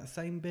again on that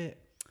same bit.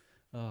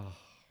 Oh.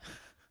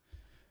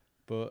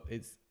 But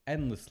it's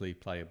endlessly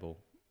playable.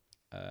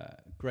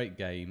 Great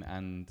game.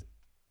 And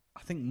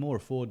I think more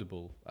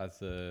affordable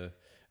as a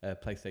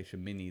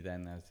PlayStation Mini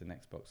than as an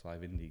Xbox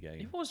Live indie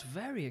game. It was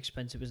very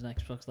expensive as an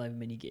Xbox Live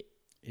mini game.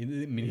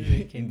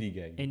 Indie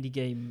game. Indie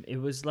game. It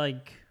was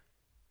like...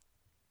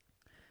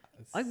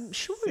 I'm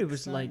sure it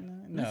was like...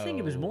 No. I think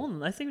it was more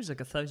than... I think it was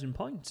like 1,000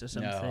 points or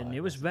something. No, it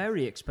was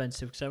very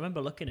expensive because I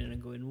remember looking at it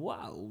and going,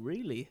 wow,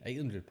 really?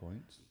 800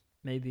 points?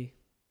 Maybe.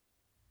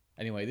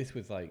 Anyway, this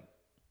was like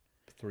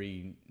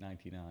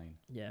 $3.99.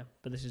 Yeah,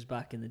 but this is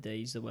back in the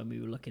days that when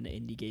we were looking at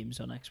indie games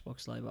on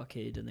Xbox Live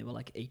Arcade and they were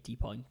like 80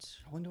 points.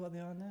 I wonder what they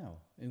are now.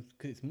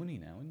 Because it's money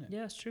now, isn't it?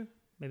 Yeah, it's true.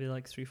 Maybe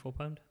like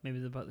 £3-4. Maybe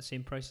they're about the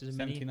same price as a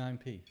mini.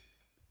 79p.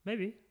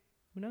 Maybe.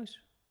 Who knows?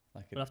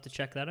 We'll have to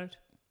check that out.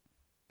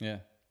 Yeah.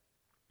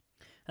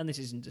 And this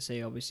isn't to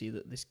say, obviously,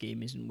 that this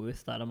game isn't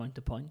worth that amount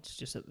of points.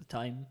 Just at the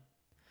time,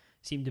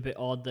 it seemed a bit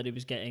odd that it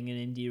was getting an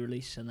indie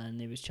release and then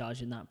it was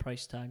charging that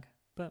price tag.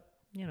 But,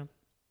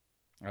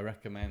 I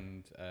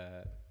recommend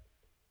that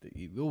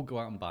you all go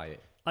out and buy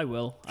it. I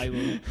will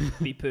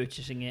be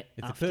purchasing it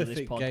after this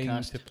podcast. It's a perfect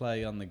game to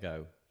play on the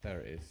go.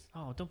 There it is.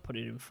 Oh, don't put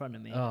it in front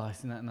of me. Oh,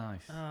 isn't that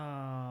nice?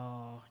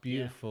 Oh,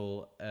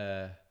 beautiful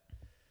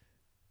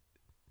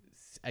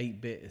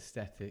 8-bit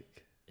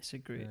aesthetic. It's a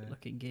great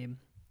looking game.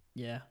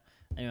 Yeah.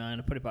 Anyway, I'm going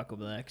to put it back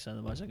over there because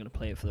otherwise I'm going to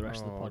play it for the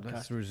rest of the podcast.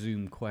 Let's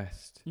resume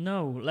Quest.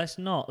 No, let's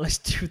not. Let's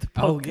do the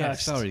podcast. Oh, yeah,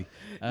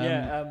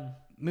 sorry.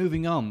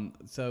 Moving on.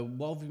 So,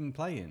 what have you been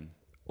playing?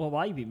 What have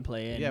I been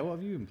playing? Yeah, what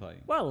have you been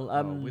playing? Well,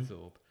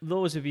 Wizorb.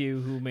 Those of you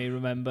who may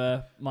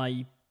remember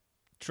my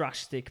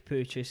drastic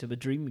purchase of a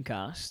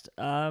Dreamcast,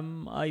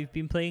 I've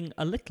been playing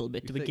a little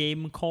bit of a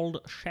game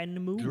called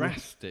Shenmue.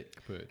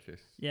 Drastic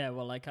purchase? Yeah,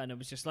 well, I kind of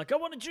was just like, I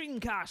want a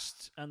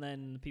Dreamcast. And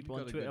then people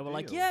on Twitter were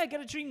like, yeah,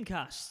 get a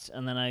Dreamcast.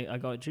 And then I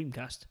got a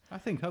Dreamcast. I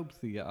think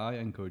hopefully I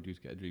encourage you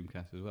to get a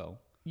Dreamcast as well.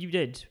 You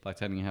did. By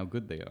telling you how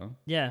good they are.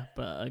 Yeah,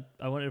 but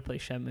I wanted to play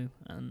Shenmue,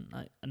 and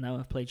now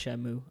I've played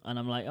Shenmue, and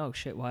I'm like, oh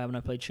shit, why haven't I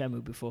played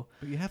Shenmue before?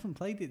 But you haven't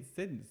played it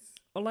since.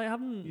 Well, I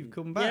haven't. You've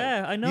come back.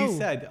 Yeah, I know. You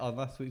said on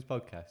last week's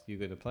podcast you're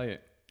going to play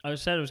it. I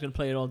said I was going to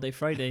play it all day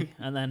Friday,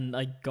 and then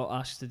I got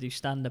asked to do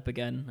stand-up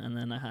again, and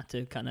then I had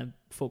to kind of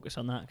focus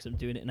on that because I'm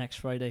doing it next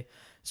Friday.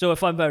 So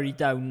if I'm very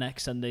down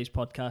next Sunday's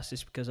podcast,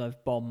 it's because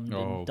I've bombed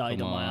and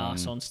died on my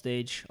ass on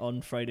stage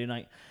on Friday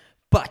night.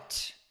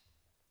 But...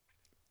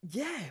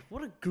 yeah,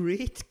 what a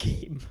great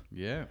game.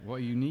 Yeah,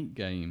 what a unique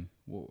game.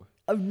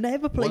 I've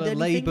never played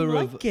anything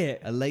like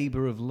it. A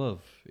labour of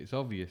love. It's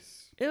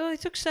obvious.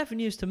 It took 7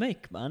 years to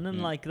make, man.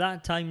 And like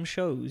that time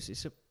shows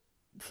it's a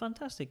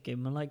fantastic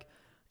game. And like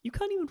you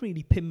can't even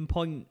really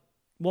pinpoint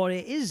what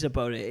it is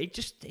about it.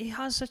 It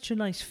has such a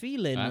nice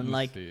feeling. And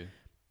like,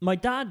 my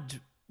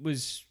dad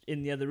was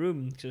in the other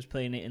room because I was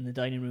playing it in the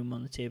dining room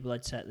on the table.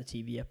 I'd set the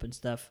TV up and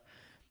stuff.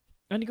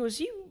 And he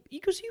goes, "Are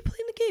you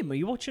playing the game? Are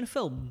you watching a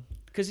film?"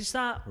 Because it's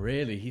that...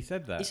 Really? He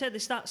said that? He said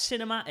it's that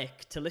cinematic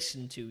to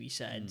listen to, he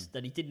said,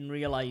 that he didn't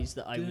realise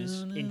that I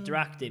was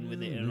interacting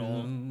with it at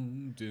all.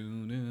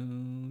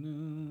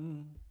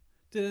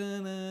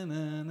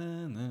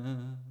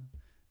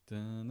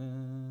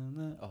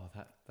 Oh,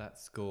 that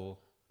score.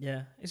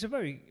 Yeah, it's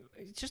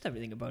just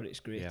everything about it is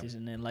great,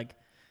 isn't it? Like,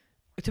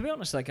 to be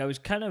honest, like, I was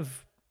kind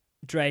of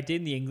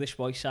dreading the English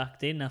voice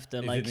acting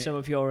after like some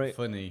of your...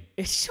 Funny.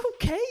 It's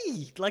okay.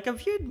 Like, I've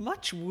heard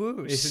much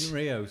worse. Isn't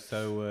Rio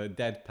so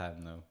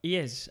deadpan though? He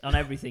is on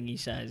everything he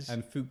says.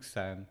 And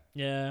Fuchs-san.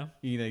 Yeah.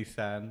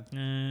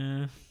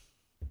 Ine-san.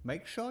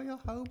 Make sure you're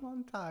home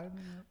on time.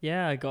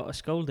 Yeah, I got a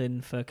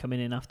scolding for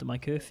coming in after my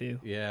curfew.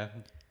 Yeah.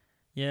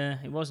 Yeah,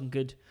 it wasn't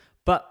good.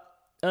 But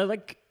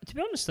like, to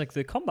be honest, like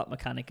the combat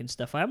mechanic and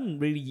stuff, I've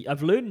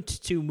learned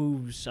 2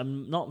 moves.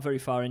 I'm not very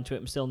far into it.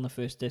 I'm still on the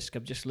first disc.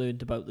 I've just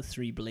learned about the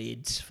 3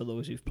 blades for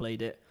those who've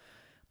played it.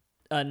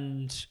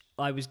 And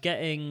I was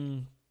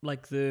getting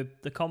like the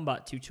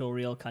combat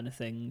tutorial kind of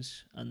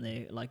things, and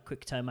they like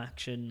quick time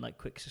action, like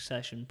quick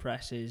succession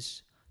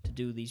presses to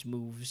do these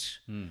moves,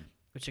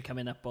 which are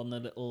coming up on the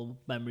little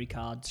memory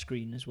card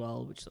screen as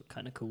well, which look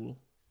kind of cool.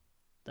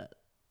 That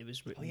it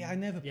was written. Oh yeah, I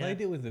never played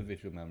it with a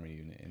visual memory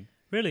unit in.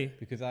 Really?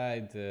 Because I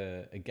had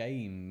a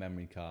game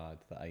memory card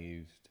that I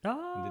used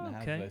and didn't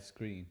have a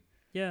screen.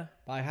 Yeah.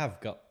 But I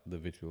have got the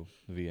visual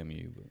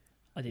VMU. But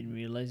I didn't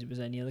realise it was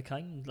any other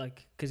kind.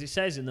 Like, because it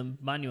says in the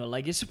manual,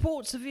 like, it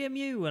supports the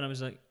VMU. And I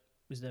was like,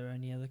 was there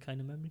any other kind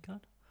of memory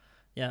card?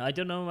 Yeah, I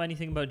don't know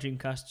anything about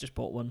Dreamcast. Just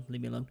bought one.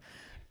 Leave me alone.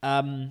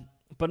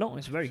 But no,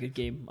 it's a very good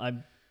game.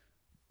 I'm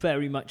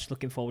very much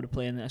looking forward to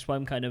playing it. That's why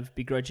I'm kind of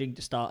begrudging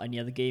to start any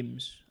other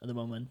games at the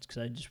moment, because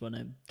I just want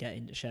to get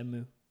into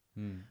Shenmue.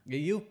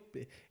 Yeah,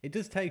 it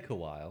does take a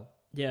while.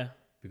 Yeah.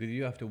 Because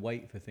you have to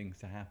wait for things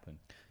to happen.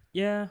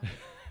 Yeah.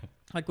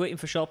 Like waiting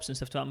for shops and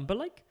stuff to happen. But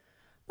like,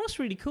 that's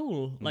really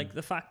cool. Like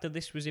the fact that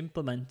this was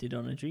implemented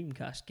on a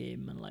Dreamcast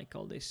game and like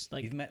all this.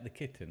 Like, you've met the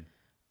kitten.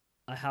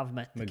 I have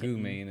met the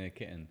Megumi kitten. and a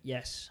kitten.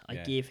 Yes. I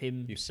gave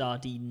him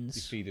sardines.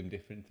 You feed him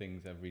different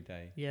things every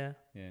day. Yeah.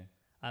 Yeah.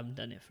 I haven't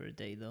done it for a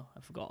day though. I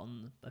forgot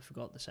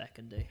the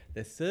second day.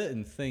 There's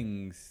certain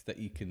things that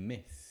you can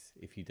miss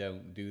if you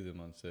don't do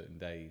them on certain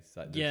days.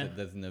 Like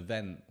there's an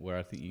event where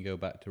I think you go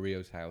back to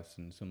Rio's house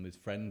and some of his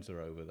friends are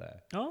over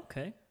there. Oh,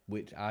 okay.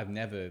 Which I've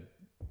never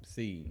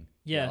seen.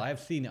 Yeah. Well, I've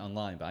seen it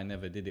online, but I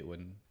never did it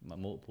when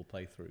multiple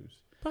playthroughs.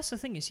 That's the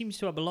thing. It seems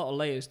to have a lot of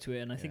layers to it,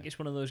 and I think it's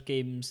one of those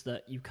games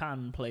that you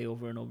can play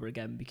over and over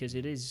again because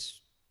it's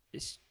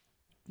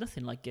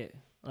nothing like it.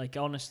 Like,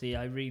 honestly,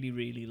 I really,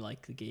 really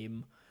like the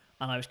game.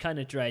 And I was kind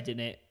of dreading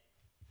it,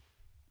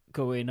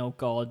 going, oh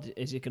God,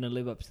 is it going to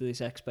live up to these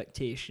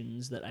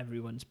expectations that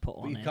everyone's put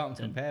on it? You can't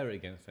compare it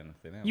against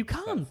anything else. You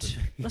can't.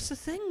 That's the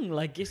thing.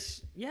 Like,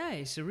 it's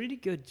a really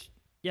good...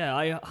 Yeah,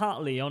 I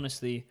heartily,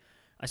 honestly,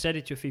 I said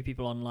it to a few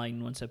people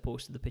online once I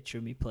posted the picture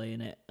of me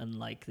playing it, and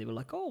like they were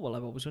like, oh, well,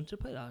 I've always wanted to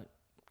play that.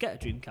 Get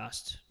a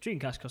Dreamcast.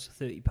 Dreamcast costs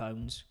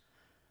 £30.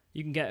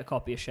 You can get a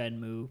copy of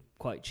Shenmue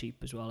quite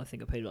cheap as well. I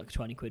think I paid like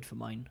 20 quid for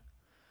mine.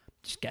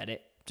 Just get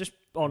it. Just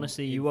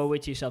honestly, you owe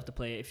it to yourself to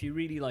play it. If you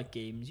really like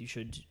games, you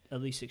should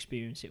at least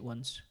experience it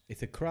once.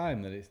 It's a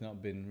crime that it's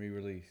not been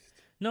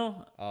re-released.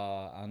 No.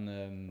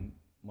 On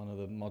one of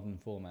the modern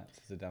formats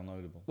as a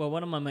downloadable. Well,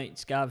 one of my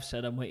mates, Gav,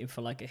 said I'm waiting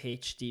for like a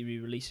HD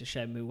re-release of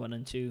Shenmue 1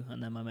 and 2,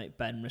 and then my mate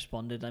Ben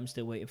responded, I'm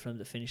still waiting for him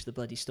to finish the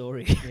bloody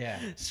story. Yeah.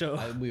 So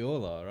we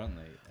all are, aren't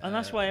they? And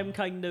that's why I'm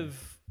kind of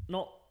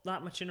not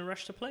that much in a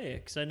rush to play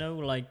it, because I know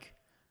like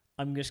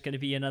I'm just going to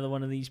be another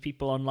one of these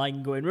people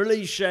online going,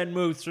 release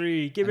Shenmue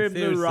 3, give him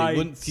the rights.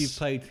 Once you've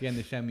played the end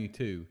of Shenmue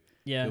 2,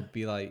 you'll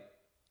be like,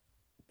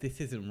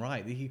 this isn't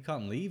right. You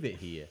can't leave it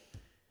here.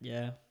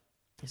 Yeah.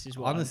 This is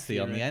what honestly,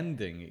 on the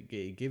ending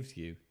it gives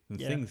you, and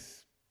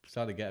things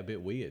start to get a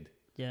bit weird.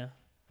 Yeah.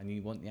 And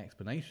you want the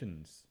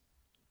explanations.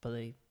 But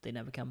they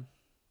never come.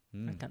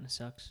 That kind of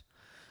sucks.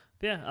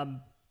 But yeah, I've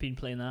been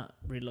playing that.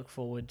 Really look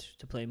forward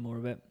to playing more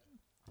of it.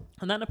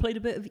 And then I played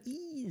a bit of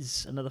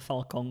Ys, another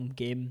Falcom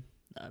game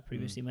that I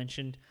previously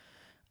mentioned.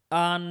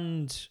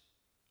 And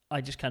I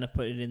just kind of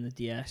put it in the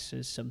DS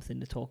as something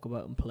to talk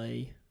about and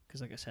play.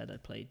 Because like I said, I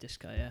played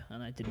Disgaea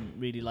and I didn't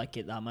really like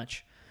it that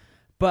much.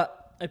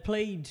 But I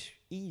played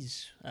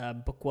Ys,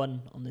 Book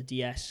 1 on the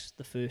DS,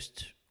 the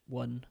first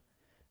one.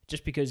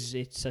 Just because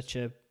it's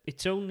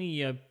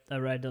only, I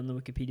read on the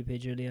Wikipedia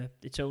page earlier,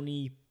 it's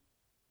only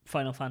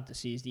Final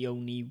Fantasy is the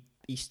only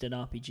Eastern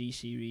RPG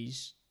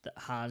series that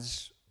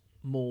has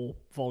more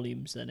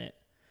volumes than it.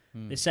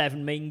 There's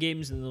 7 main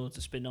games and loads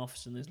of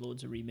spin-offs and there's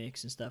loads of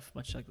remakes and stuff,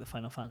 much like the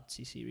Final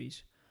Fantasy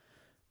series.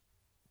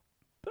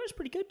 But it's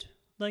pretty good.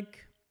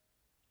 Like,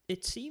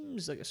 it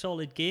seems like a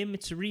solid game.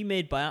 It's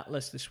remade by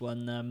Atlas, this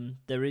one.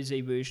 There is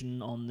a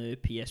version on the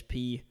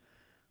PSP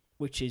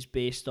which is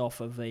based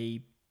off of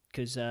a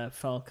because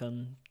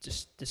Falcon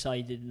just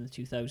decided in the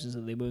 2000s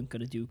that they weren't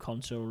going to do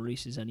console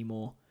releases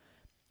anymore.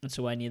 And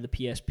so any of the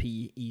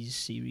PSP Ease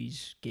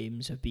series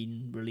games have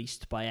been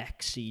released by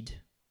Xseed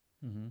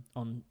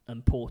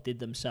and ported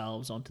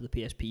themselves onto the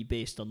PSP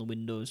based on the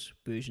Windows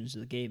versions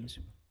of the games.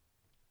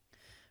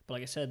 But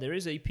like I said, there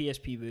is a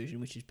PSP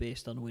version which is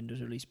based on a Windows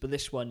release, but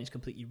this one is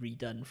completely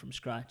redone from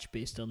scratch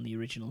based on the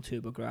original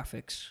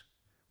TurboGrafx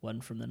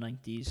one from the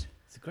 90s.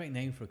 It's a great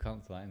name for a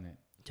console, isn't it?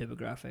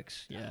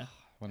 TurboGrafx, yeah. I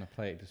want to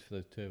play it just for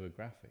those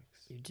TurboGrafx.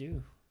 You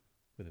do.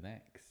 With an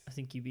X. I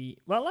think you'd be...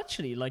 Well,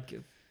 actually, like,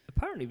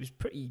 apparently it was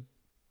pretty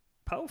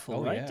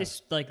powerful, right? Yeah.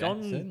 Just, like,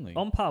 certainly.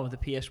 on par with the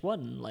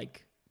PS1,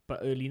 like, but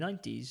early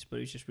 90s, but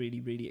it was just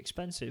really, really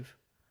expensive.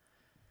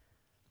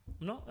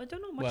 I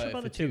don't know much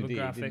about the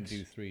TurboGrafx. It didn't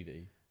do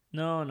 3D.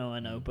 No, I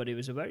know, but it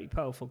was a very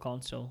powerful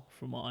console,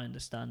 from what I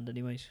understand,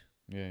 anyways.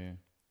 Yeah.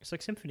 It's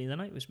like Symphony of the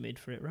Night was made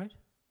for it, right?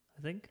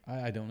 I think.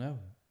 I don't know.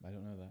 I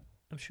don't know that.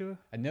 I'm sure.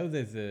 I know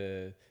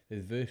there's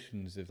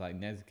versions of like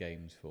NES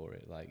games for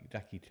it, like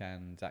Jackie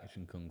Chan's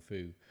Action Kung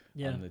Fu.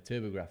 Yeah. And the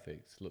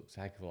TurboGrafx looks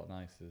a heck of a lot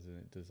nicer than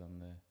it does on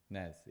the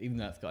NES, even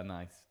though it's got a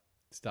nice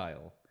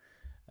style.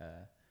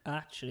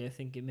 Actually, I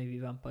think it may be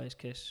Vampire's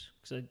Kiss.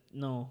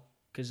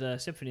 Because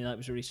Symphony of the Night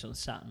was released on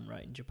Saturn,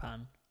 right, in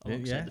Japan,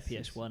 alongside the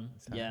PS1.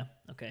 Yeah,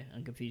 okay,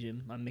 I'm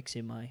confusing. I'm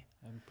mixing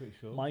I'm pretty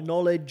sure. my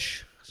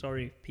knowledge.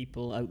 Sorry,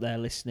 people out there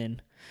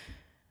listening.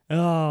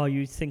 Oh,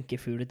 you'd think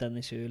if we would have done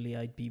this early,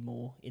 I'd be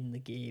more in the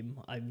game.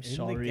 I'm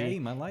sorry. In the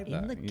game, I like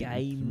that. In the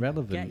game. It's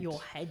relevant. Get your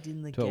head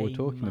in the to game, what we're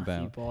talking Matthew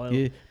about. Boyle.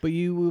 Yeah, but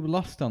you were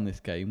lost on this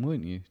game,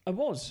 weren't you? I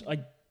was.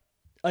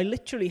 I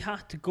literally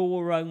had to go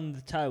around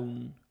the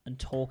town and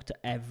talk to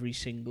every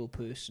single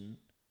person.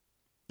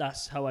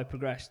 That's how I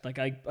progressed. Like,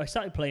 I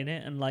started playing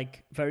it, and,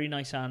 like, very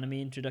nice anime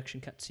introduction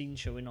cutscenes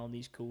showing all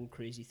these cool,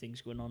 crazy things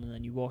going on, and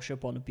then you wash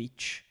up on a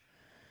beach,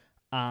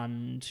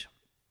 and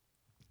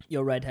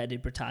your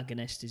red-headed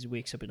protagonist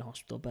wakes up in a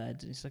hospital bed,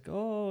 and it's like,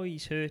 oh,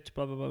 he's hurt,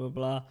 blah, blah, blah, blah,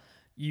 blah.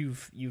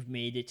 You've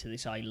made it to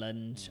this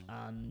island,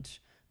 and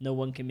no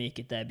one can make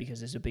it there because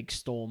there's a big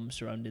storm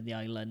surrounding the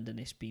island, and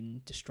it's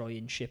been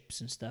destroying ships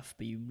and stuff,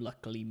 but you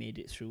luckily made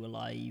it through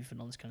alive, and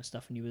all this kind of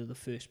stuff, and you were the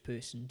first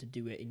person to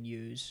do it in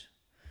years.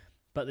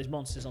 But there's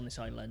monsters on this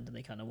island, and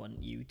they kind of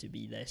want you to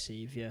be their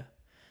saviour.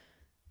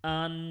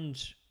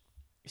 And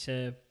it's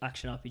a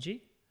action RPG,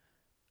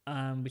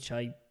 which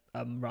I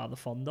am rather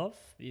fond of.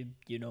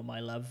 You know my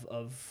love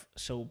of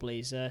Soul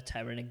Blazer,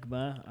 Terra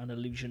Enigma, and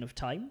Illusion of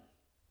Time.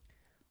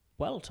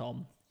 Well,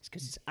 Tom, it's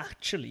because it's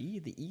actually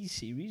the E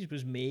series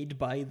was made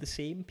by the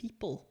same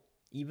people.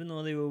 Even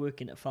though they were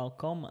working at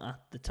Falcom at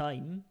the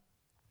time,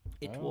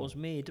 it was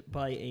made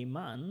by a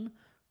man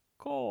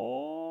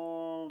called...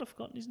 I've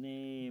forgotten his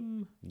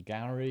name.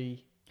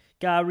 Gary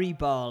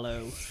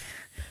Barlow.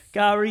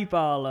 Gary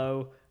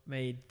Barlow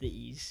made the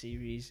E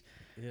series.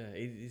 Yeah,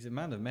 he's a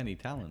man of many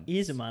talents. He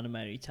is a man of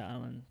many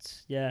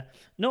talents. Yeah.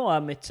 No,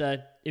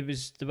 it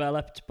was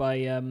developed by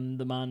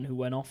the man who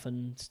went off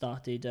and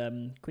started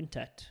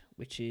Quintet,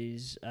 which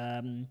is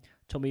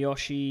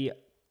Tomoyoshi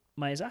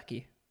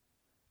Miyazaki.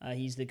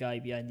 He's the guy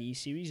behind the E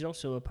series. He's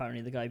also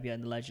apparently the guy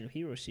behind the Legend of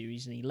Heroes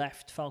series, and he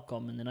left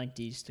Falcom in the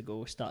 90s to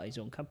go start his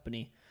own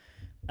company.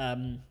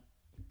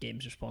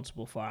 Games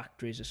responsible for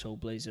ActRaiser, Soul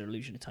Blazer,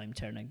 Illusion of Time,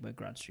 Terra Enigma,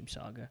 Grand Stream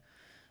Saga.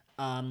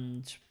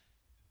 And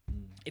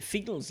it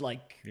feels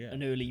like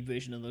an early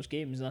version of those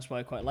games, and that's why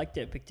I quite liked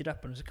it. I picked it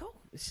up and I was like, oh,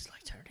 this is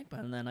like Terra Enigma.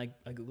 And then I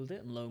googled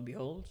it, and lo and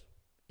behold,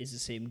 it's the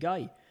same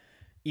guy.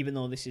 Even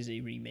though this is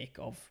a remake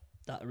of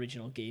that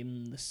original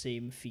game, the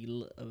same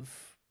feel of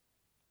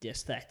the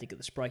aesthetic of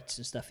the sprites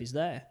and stuff is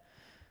there.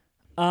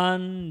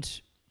 And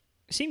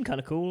it seemed kind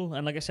of cool.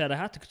 And like I said, I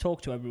had to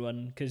talk to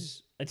everyone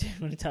because I didn't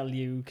want to tell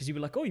you, because you were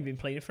like, oh, you've been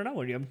playing it for an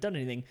hour, you haven't done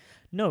anything.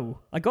 No,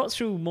 I got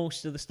through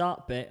most of the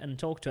start bit and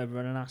talked to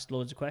everyone and asked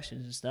loads of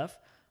questions and stuff.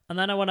 And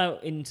then I went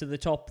out into the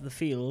top of the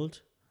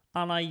field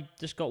and I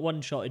just got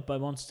one-shotted by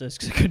monsters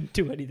because I couldn't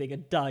do anything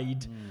and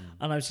died.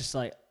 And I was just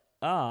like,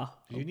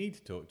 You need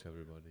to talk to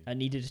everybody. I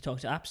needed to talk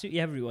to absolutely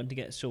everyone to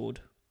get a sword.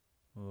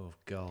 Oh,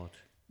 God.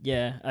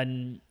 Yeah,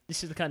 and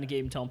this is the kind of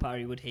game Tom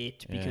Parry would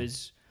hate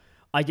because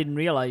I didn't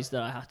realise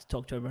that I had to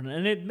talk to everyone.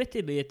 And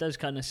admittedly, it does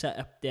kind of set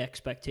up the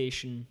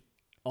expectation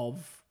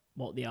of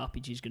what the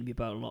RPG is going to be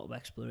about, a lot of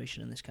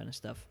exploration and this kind of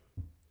stuff.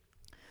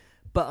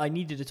 But I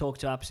needed to talk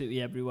to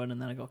absolutely everyone,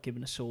 and then I got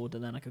given a sword,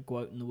 and then I could go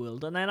out in the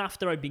world. And then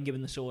after I'd been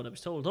given the sword, I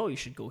was told, oh, you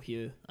should go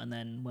here. And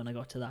then when I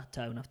got to that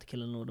town, after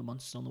killing a load of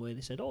monsters on the way,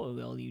 they said, oh,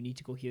 well, you need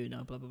to go here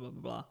now, blah, blah, blah,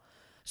 blah, blah.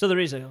 So there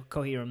is a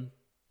coherent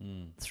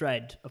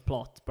thread of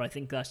plot, but I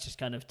think that's just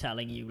kind of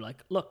telling you,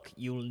 like, look,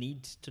 you'll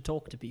need to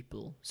talk to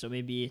people. So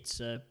maybe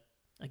it's a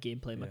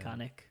gameplay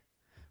mechanic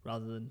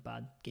rather than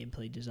bad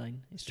gameplay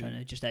design. It's trying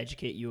to just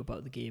educate you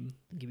about the game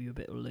and give you a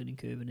bit of a learning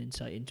curve and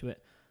insight into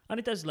it. And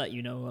it does let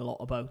you know a lot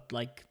about,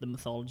 like, the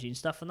mythology and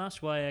stuff, and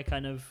that's why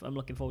I'm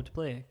looking forward to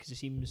play it, because it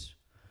seems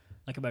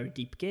like a very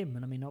deep game.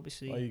 And I mean,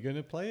 obviously, are you going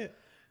to play it?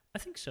 I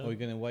think so. Or are you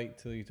going to wait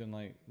till you've done,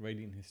 like,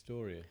 Radiant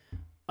Historia?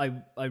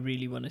 I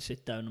really want to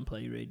sit down and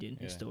play Radiant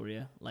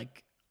Historia.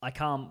 Like, I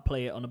can't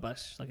play it on a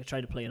bus. Like I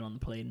tried to play it on the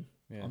plane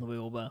on the way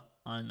over,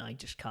 and I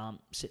just can't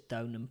sit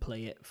down and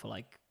play it for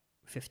like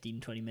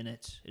 15, 20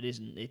 minutes.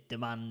 It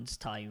demands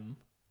time,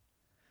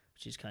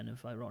 which is kind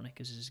of ironic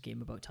because it's a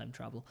game about time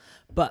travel.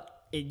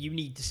 But you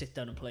need to sit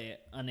down and play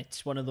it, and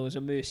it's one of those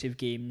immersive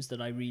games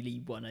that I really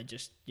want to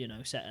just,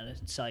 set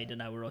aside an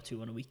hour or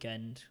two on a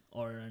weekend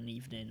or an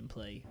evening and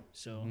play.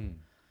 So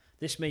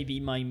this may be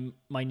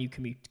my new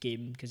commute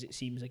game because it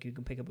seems like you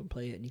can pick up and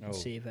play it and you can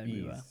save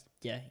everywhere. Ease.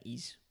 Yeah,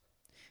 Ease.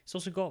 It's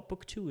also got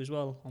Book 2 as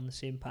well on the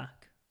same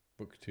pack.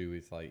 Book 2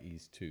 is like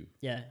Ease 2.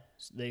 Yeah,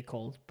 so they're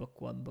called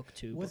Book 1, Book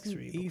 2, Wasn't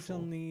Book 3, Book 4. Ease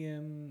on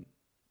the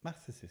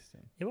Master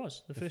System? It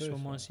was. The first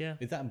one was, yeah.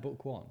 Is that in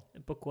Book 1?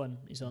 Book 1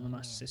 is on the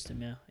Master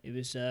System, yeah. It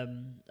was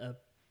a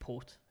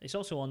port. It's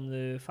also on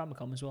the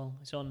Famicom as well.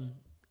 It's on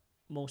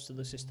most of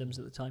the systems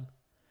at the time.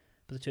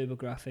 But the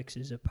TurboGrafx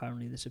is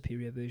apparently the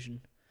superior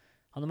version.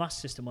 On the Master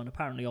System one,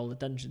 apparently all the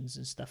dungeons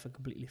and stuff are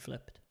completely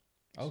flipped.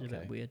 It's a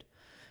bit weird.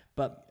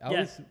 But I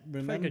always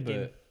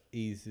remember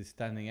Ease is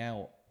standing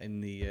out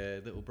in the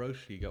little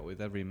brochure you got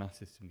with every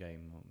Master System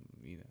game,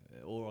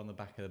 or on the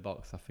back of the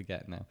box. I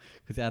forget now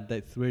because it had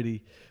this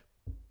really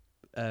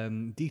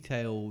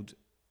detailed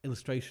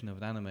illustration of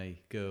an anime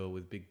girl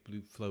with big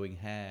blue flowing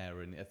hair,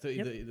 and I thought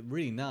a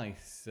really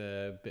nice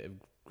bit of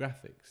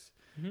graphics,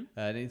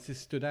 and it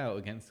just stood out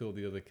against all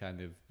the other kind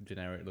of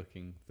generic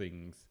looking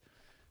things.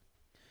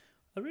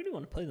 I really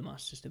want to play the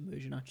Master System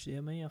version. Actually,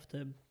 I may have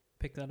to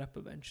pick that up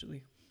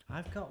eventually.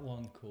 I've got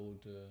one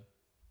called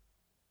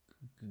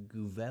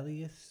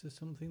Guvelius or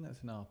something.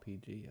 That's an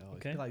RPG. Oh,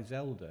 it's a bit like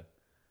Zelda.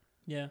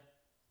 Yeah.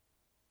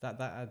 That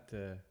had.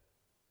 Did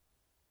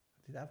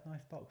it have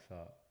nice box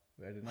art?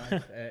 It had a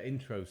nice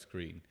intro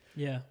screen.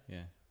 Yeah.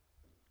 Yeah.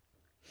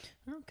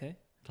 Okay.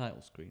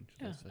 Title screen.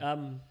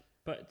 Yeah.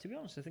 But to be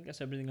honest, I think that's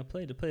everything I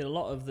played. I played a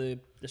lot of the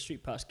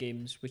Street Pass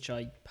games, which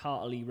I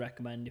heartily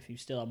recommend. If you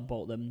still haven't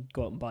bought them,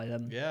 go out and buy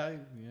them. Yeah.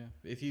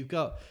 If you've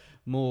got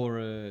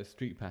more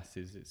Street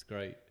Passes, it's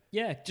great.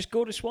 Yeah, just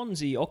go to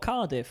Swansea or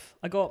Cardiff.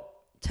 I got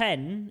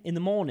 10 in the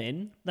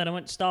morning, then I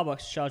went to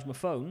Starbucks to charge my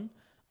phone.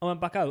 I went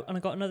back out and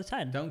I got another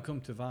 10. Don't come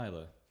to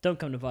Vila. Don't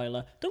come to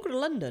Vila. Don't go to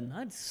London. I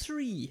had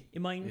 3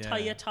 in my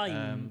entire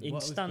time in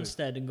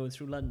Stansted and going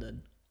through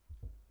London.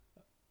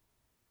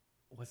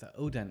 What's that?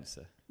 Odense.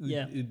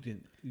 Yeah.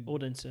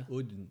 Odense.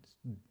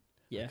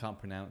 Yeah. I can't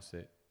pronounce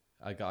it.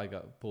 I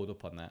got pulled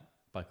up on that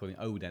by calling it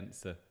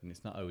Odense, and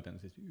it's not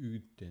Odense, it's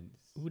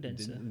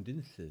Odense.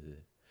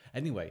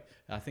 Anyway,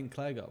 I think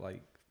Claire got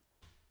like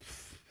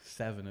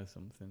 7 or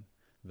something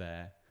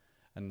there,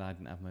 and I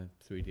didn't have my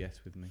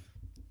 3DS with me.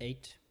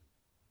 8.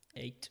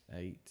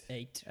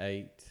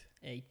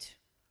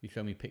 You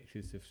show me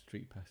pictures of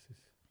Street Passes.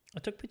 I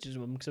took pictures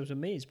of them because I was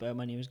amazed by how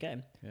many he was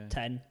getting. Yeah.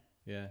 10.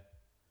 Yeah.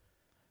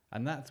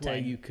 And that's 10.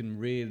 Where you can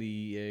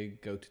really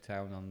go to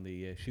town on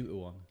the shooter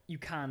one. You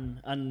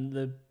can, and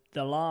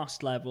the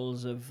last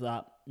levels of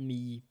that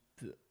Me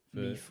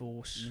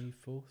Force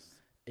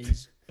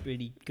is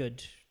really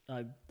good.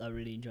 I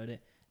really enjoyed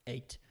it.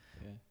 8.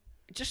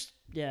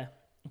 Yeah.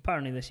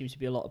 Apparently there seems to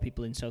be a lot of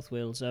people in South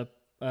Wales. A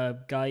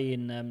guy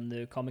in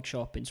the comic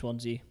shop in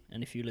Swansea,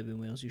 and if you live in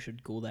Wales, you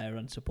should go there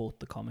and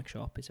support the comic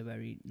shop. It's a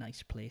very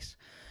nice place.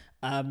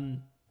 I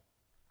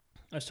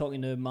was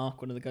talking to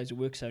Mark, one of the guys who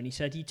works there, and he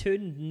said he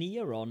turned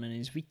Nier on in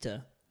his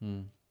Vita.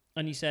 And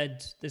he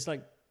said there's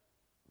like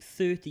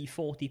 30,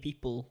 40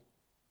 people,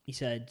 he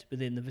said,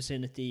 within the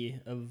vicinity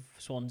of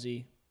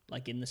Swansea,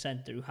 like in the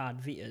centre, who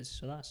had Vitas,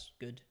 so that's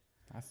good.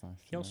 That's nice.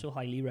 He also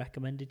highly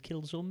recommended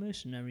Killzone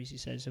Mercenaries. He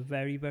says a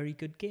very, very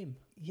good game.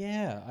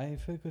 Yeah,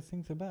 I've heard good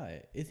things about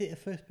it. Is it a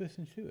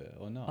first-person shooter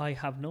or not? I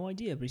have no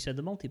idea, but he said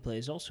the multiplayer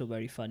is also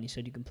very fun. He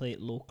said you can play it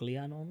locally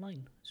and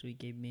online. So he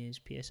gave me his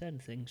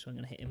PSN thing, so I'm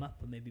going to hit him up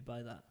and maybe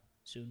buy that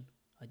soon.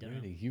 I don't know.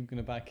 Really? You're going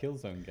to buy a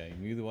Killzone game?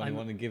 You're the one who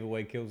want to give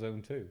away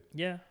Killzone 2?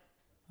 Yeah,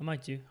 I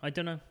might do. I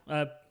don't know.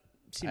 I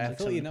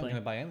thought you're not going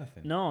to buy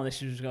anything. No,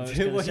 this is what I was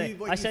going to say.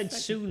 I said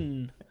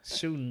soon.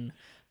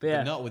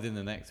 But not within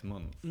the next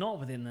month. Not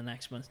within the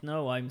next month.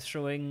 No, I'm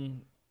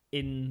throwing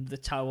in the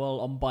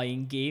towel on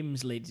buying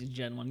games, ladies and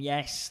gentlemen.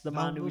 Yes, the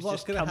man who's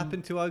what's going to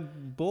happen to our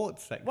bought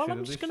section? Well,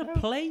 I'm just going to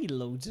play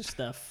loads of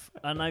stuff,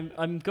 and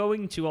I'm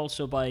going to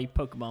also buy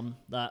Pokemon.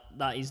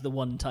 That is the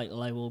one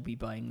title I will be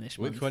buying this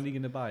month. Which one are you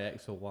going to buy,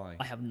 X or Y?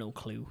 I have no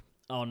clue.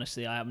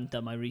 Honestly, I haven't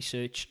done my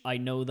research. I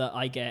know that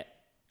I get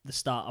the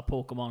starter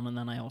Pokemon, and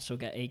then I also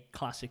get a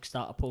classic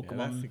starter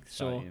Pokemon.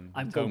 So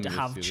I'm going to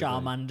have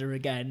Charmander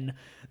again.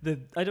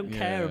 I don't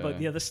care about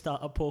the other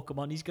starter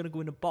Pokemon. He's going to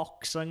go in a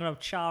box. So I'm going to have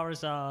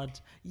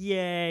Charizard.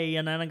 Yay!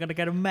 And then I'm going to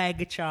get a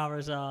Mega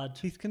Charizard.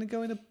 He's going to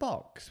go in a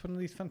box. One of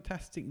these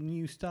fantastic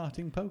new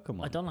starting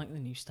Pokemon. I don't like the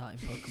new starting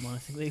Pokemon. I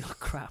think they look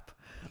crap.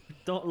 I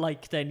don't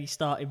like any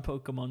starting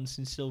Pokemon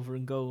since Silver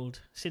and Gold.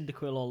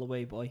 Cyndaquil all the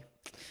way, boy.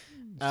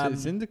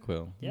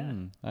 Cyndaquil? Yeah.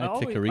 I had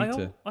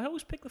Chikorita. I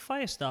always pick the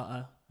fire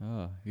starter.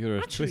 Oh, you're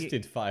a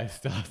twisted fire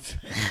starter.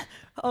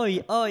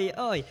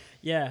 Oi.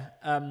 Yeah,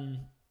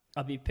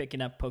 I'll be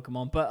picking up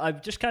Pokemon. But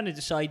I've just kind of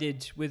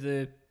decided with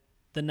the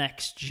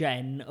next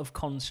gen of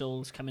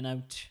consoles coming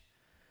out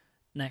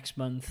next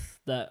month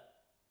that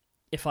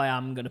if I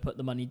am going to put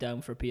the money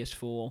down for a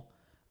PS4,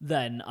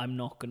 then I'm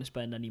not going to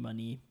spend any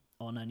money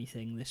on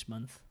anything this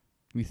month.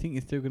 You think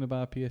you're still going to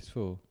buy a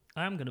PS4?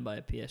 I am going to buy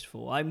a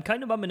PS4. I'm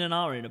kind of umming and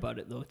ahhing about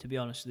it, though, to be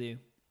honest with you.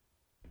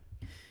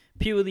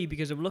 Purely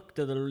because I've looked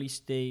at the release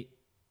date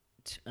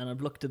and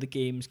I've looked at the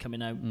games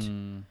coming out.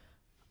 And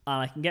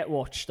I can get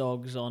Watch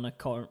Dogs on a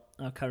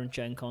current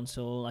gen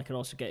console. I can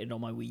also get it on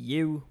my Wii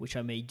U, which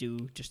I may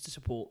do just to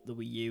support the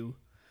Wii U.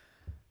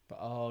 But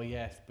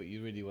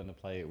you really want to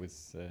play it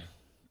with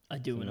I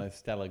do some of those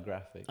stellar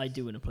graphics. I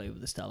do want to play with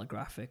the stellar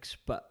graphics,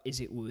 but is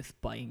it worth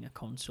buying a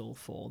console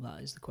for?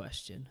 That is the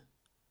question.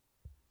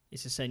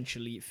 It's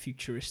essentially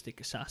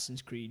futuristic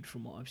Assassin's Creed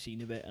from what I've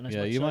seen of it. And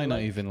you might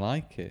not even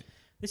like it.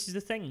 This is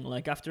the thing.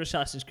 Like, after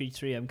Assassin's Creed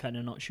 3, I'm kind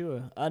of not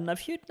sure. And I've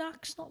heard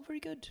Knack's not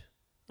very good.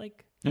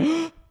 Like,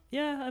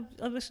 yeah,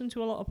 I've listened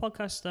to a lot of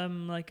podcasts,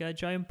 like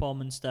Giant Bomb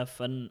and stuff.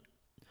 And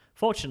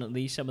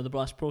fortunately, some of the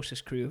Blast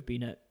Process crew have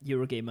been at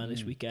Eurogamer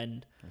this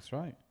weekend. That's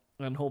right.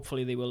 And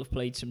hopefully they will have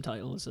played some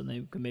titles and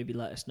they can maybe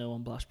let us know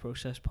on Blast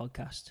Process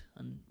podcast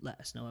and let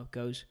us know how it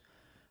goes.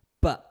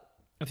 But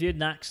I've heard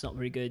Knack's not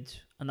very good,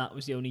 and that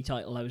was the only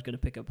title I was going to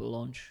pick up at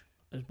launch,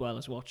 as well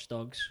as Watch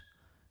Dogs.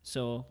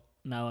 So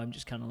now I'm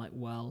just kind of like,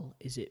 well,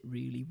 is it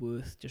really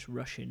worth just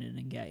rushing in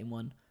and getting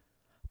one?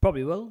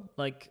 Probably will.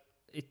 Like,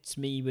 it's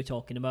me we're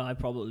talking about. I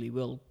probably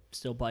will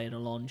still buy it at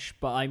launch,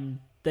 but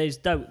there's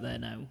doubt there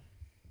now.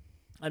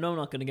 I know I'm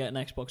not going to get an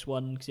Xbox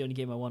One because the only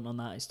game I want on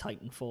that is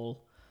Titanfall.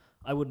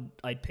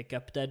 I'd pick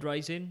up Dead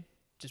Rising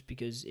just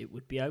because it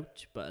would be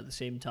out, but at the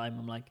same time,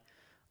 I'm like,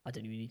 I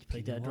don't even need to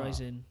play Dead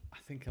Rising. I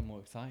think I'm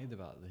more excited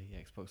about the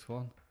Xbox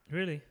One.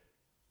 Really?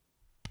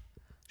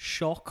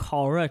 Shock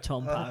horror,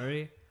 Tom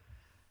Parry.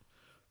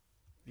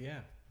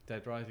 Yeah,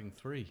 Dead Rising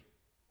 3.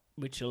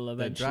 Which will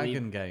eventually... The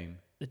Dragon game.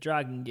 The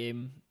Dragon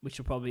game, which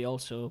will probably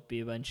also be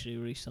eventually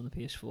released on the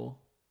PS4.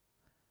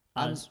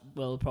 As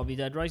well, probably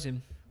Dead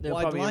Rising. They'll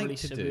probably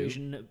release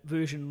a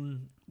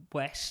version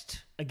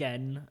West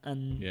again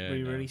and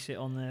re-release it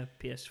on the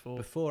PS4.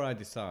 Before I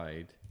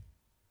decide,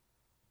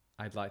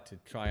 I'd like to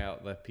try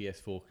out the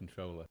PS4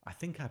 controller. I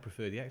think I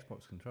prefer the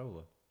Xbox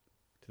controller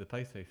to the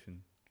PlayStation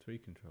 3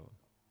 controller.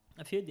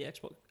 I've heard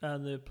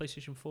the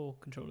PlayStation 4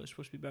 controller is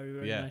supposed to be very,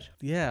 very nice.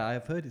 Yeah,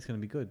 I've heard it's going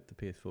to be good, the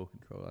PS4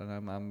 controller,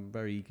 and I'm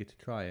very eager to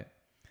try it.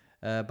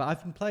 But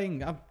I've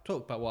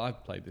talked about what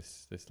I've played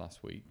this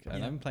last week,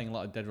 and I've been playing a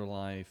lot of Dead or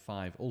Alive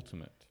 5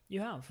 Ultimate. You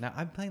have? Now,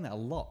 I'm playing that a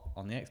lot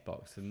on the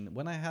Xbox, and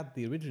when I had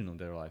the original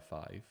Dead or Alive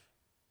 5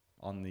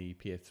 on the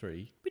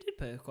PS3... We did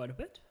play it quite a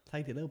bit.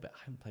 Played it a little bit. I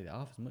haven't played it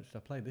half as much as I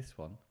played this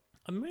one.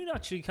 I'm really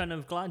actually kind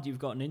of glad you've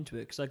gotten into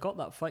it, because I got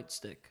that fight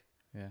stick,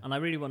 and I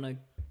really want to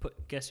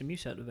get some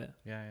use out of it.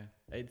 Yeah.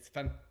 It's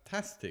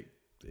fantastic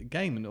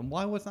game, and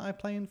why wasn't I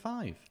playing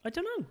 5? I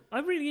don't know. I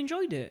really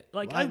enjoyed it.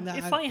 Like,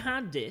 if I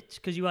had it,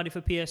 because you had it for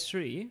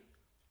PS3,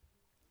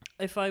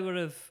 if I would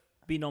have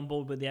been on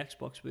board with the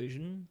Xbox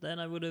version, then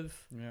I would have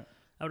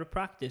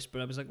practiced.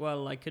 But I was like,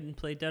 well, I couldn't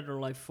play Dead or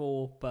Alive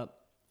 4, but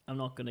I'm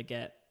not going to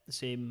get the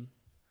same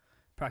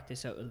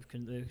practice out of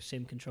the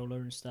same controller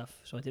and stuff,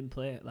 so I didn't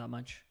play it that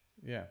much.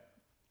 Yeah.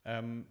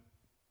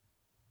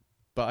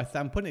 But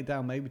I'm putting it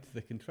down maybe to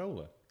the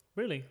controller.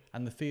 Really?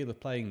 And the feel of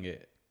playing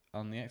it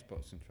on the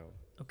Xbox controller.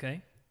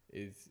 Okay.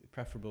 Is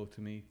preferable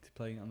to me to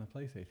playing it on the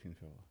PlayStation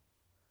controller.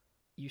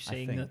 You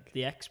saying that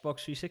the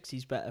Xbox 360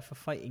 is better for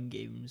fighting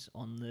games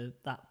on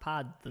that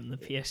pad than the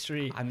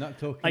PS3? I'm not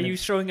talking... Are you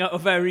throwing out a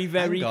very,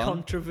 very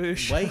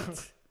controversial...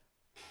 Wait!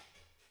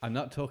 I'm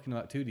not talking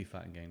about 2D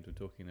fighting games. I'm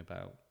talking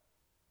about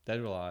Dead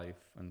or Alive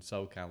and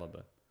Soul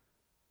Calibur.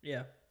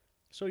 Yeah.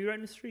 So you're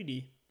in the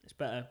 3D. It's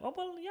better. Oh,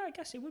 well, yeah, I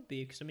guess it would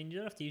be, because, I mean, you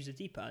don't have to use a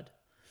D-pad.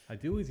 I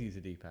do always use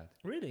a D-pad.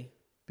 Really?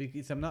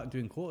 Because I'm not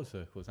doing quarter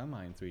circles, am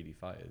I, in 3D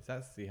fighters?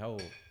 That's the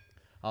whole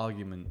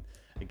argument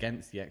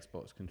against the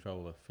Xbox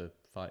controller for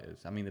fighters.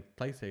 I mean, the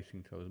PlayStation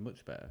controller is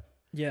much better.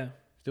 Yeah.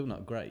 Still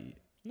not great.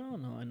 No,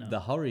 I know. The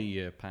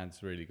Hori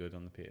pad's really good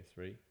on the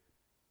PS3.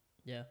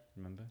 Yeah.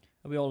 Remember?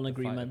 Are we all in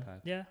agreement?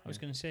 Yeah, I was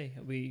going to say,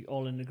 are we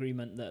all in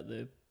agreement that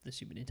the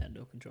Super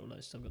Nintendo controller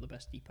has still got the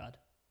best D-pad?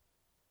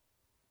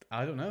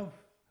 I don't know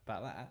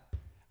about that.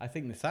 I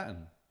think the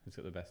Saturn has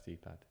got the best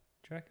D-pad.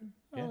 Do you reckon?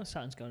 Yeah. Oh, the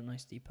Saturn's got a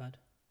nice D-pad.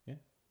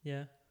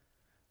 Yeah.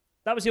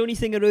 That was the only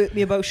thing that hurt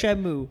me about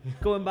Shenmue.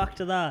 Going back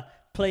to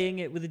that, playing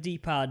it with a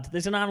D-pad.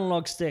 There's an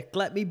analog stick.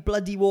 Let me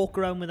bloody walk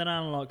around with an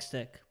analog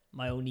stick.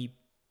 My only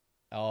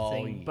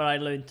thing. But I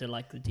learned to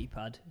like the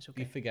D-pad. It's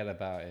okay. You forget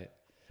about it.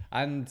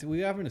 And we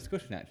were having a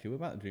discussion actually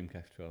about the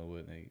Dreamcast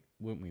controller,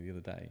 weren't we, the other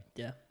day?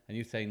 Yeah. And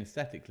you're saying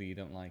aesthetically you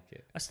don't like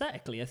it.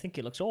 Aesthetically, I think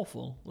it looks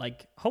awful.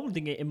 Like,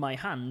 holding it in my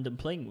hand and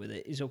playing with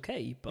it is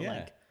okay, but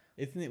like...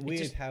 Isn't it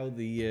weird how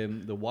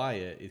the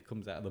wire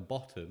comes out of the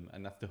bottom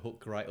and have to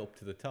hook right up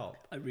to the top?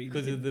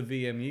 Because of the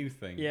VMU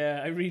thing.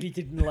 Yeah, I really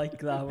didn't like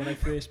that when I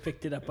first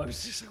picked it up. I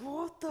was just like,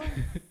 what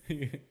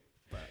the...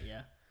 But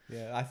yeah.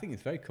 Yeah, I think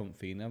it's very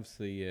comfy and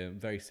obviously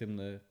very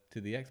similar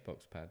to the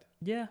Xbox pad.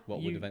 Yeah,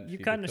 what would eventually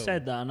you kind of become.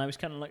 said that, and I was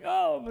kind of like,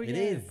 oh, but It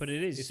yeah, is. but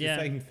it is. It's yeah,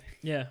 the same thing.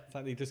 Yeah, It's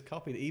like they just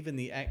copied it. Even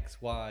the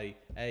X, Y,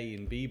 A,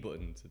 and B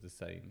buttons are the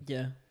same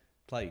yeah,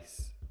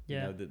 place.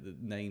 yeah. You know, the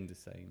name the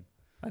same.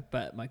 I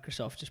bet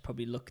Microsoft just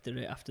probably looked at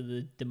it after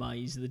the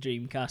demise of the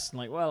Dreamcast and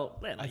like, well,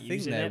 they're not I think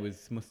using there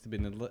it. must have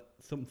been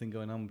something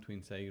going on between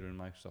Sega and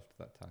Microsoft at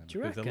that time. Do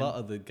you because reckon? a lot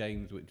of the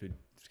games which were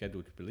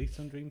scheduled to be released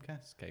on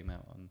Dreamcast came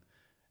out on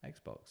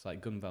Xbox,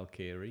 like Gun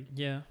Valkyrie,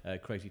 Yeah,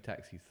 Crazy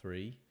Taxi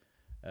 3,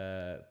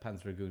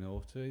 Panzer Dragoon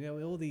Auto, you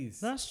know, all these.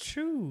 that's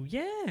true.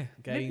 Yeah,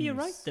 maybe you're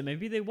right games. there.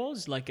 Maybe there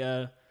was like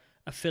a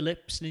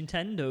Philips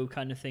Nintendo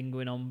kind of thing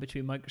going on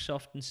between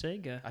Microsoft and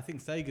Sega. I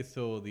think Sega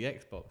saw the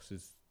Xbox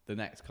as the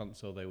next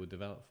console they would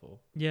develop for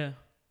Yeah,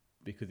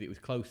 because it was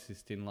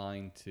closest in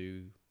line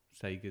to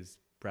Sega's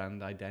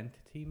brand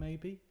identity,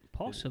 maybe.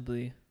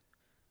 possibly.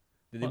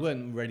 They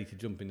weren't ready to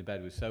jump into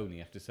bed with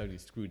Sony after Sony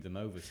screwed them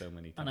over so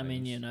many times. And I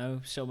mean, you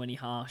know, so many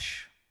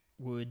harsh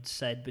words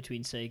said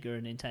between Sega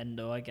and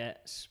Nintendo, I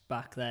guess.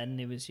 Back then,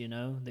 it was, you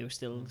know, they were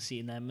still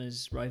seeing them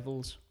as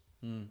rivals.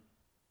 Mm.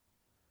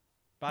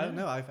 But I don't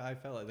know, I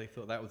felt like they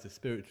thought that was a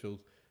spiritual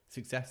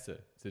successor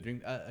to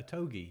Dream.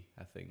 Togi,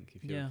 I think,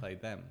 if you ever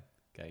played them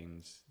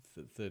games,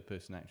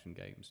 third-person action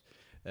games.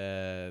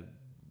 I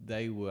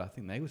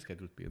think they were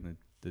scheduled to be on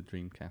the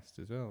Dreamcast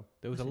as well.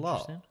 There was a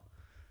lot.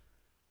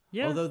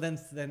 Yeah. Although then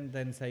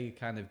Sega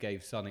kind of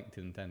gave Sonic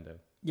to Nintendo.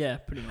 Yeah,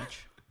 pretty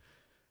much.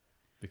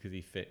 Because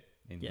he fit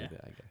in with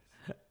it, I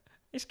guess.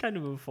 It's kind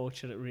of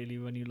unfortunate, really,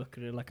 when you look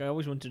at it. Like, I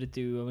wanted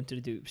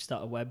to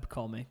start a web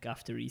comic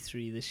after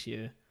E3 this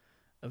year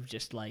of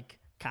just like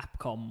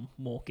Capcom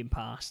walking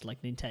past,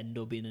 like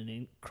Nintendo being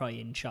a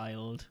crying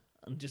child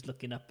and just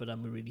looking up at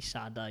them with really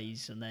sad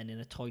eyes, and then in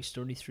a Toy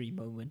Story 3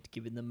 moment,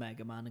 giving them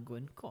Mega Man and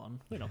going, "Go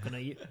on, we're not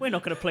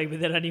gonna play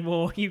with it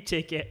anymore. You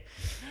take it."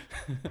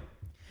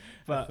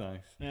 But, that's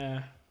nice.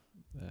 Yeah.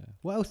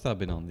 What else have I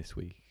been on this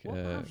week? What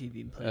have you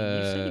been playing?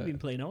 You said you've been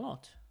playing a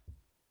lot.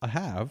 I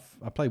have.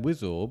 I play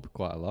Wizorb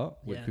quite a lot,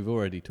 which we've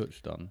already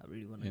touched on I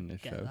really want in to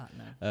this get show. that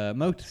now.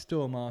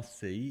 Motorstorm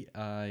RC,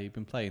 I've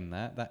been playing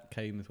that. That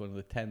came as one of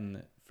the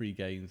 10 free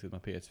games with my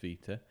PS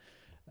Vita.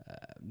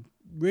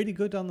 Really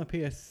good on the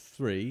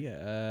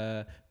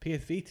PS3.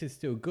 PS Vita is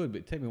still good,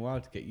 but it took me a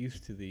while to get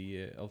used to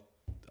the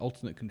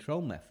alternate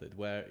control method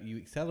where you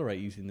accelerate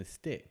using the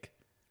stick.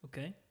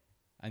 Okay.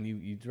 And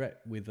you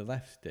direct with the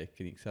left stick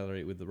and you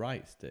accelerate with the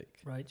right stick.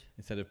 Right.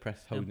 Instead of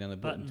holding down a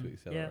button to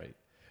accelerate. Yeah.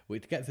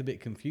 Which gets a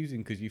bit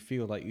confusing because you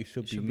feel like you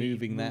should be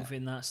moving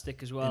that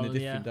stick as well. in a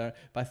different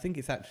direction. But I think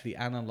it's actually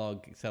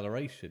analog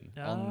acceleration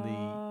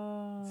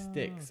on the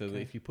stick. So that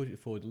if you push it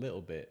forward a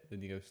little bit,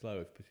 then you go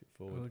slow. If you push it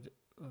forward.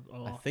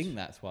 I think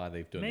that's why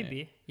they've done it.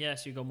 Maybe. Yeah,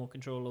 so you've got more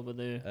control over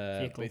the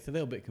vehicle. But it's a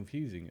little bit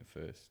confusing at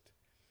first.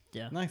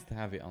 Yeah. Nice to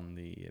have it on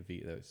the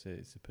Vita, though.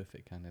 It's a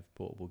perfect kind of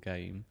portable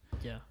game.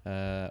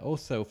 Yeah.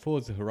 Also,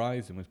 Forza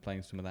Horizon was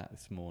playing some of that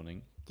this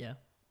morning. Yeah.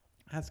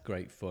 That's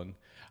great fun.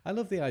 I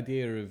love the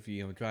idea of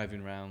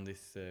driving around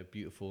this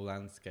beautiful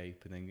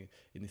landscape and then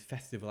in this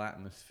festival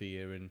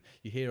atmosphere. And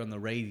you hear on the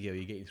radio,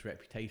 you get this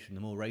reputation.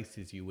 The more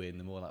races you win,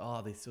 the more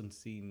like, this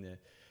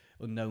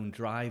unknown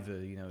driver.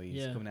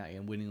 He's coming out here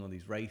and winning all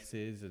these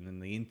races. And then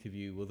they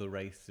interview other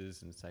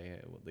racers and say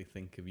what they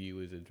think of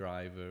you as a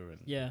driver.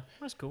 And yeah,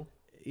 that's cool.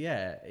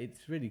 Yeah,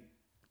 it's really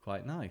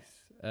quite nice.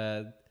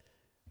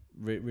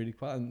 Really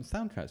quite. And the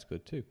soundtrack's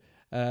good too.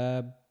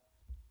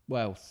 What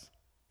else?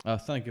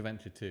 Sonic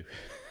Adventure 2.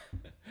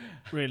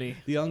 Really?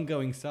 The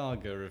ongoing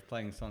saga of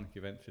playing Sonic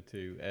Adventure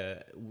 2.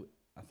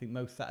 I think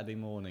most Saturday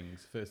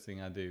mornings, first thing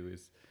I do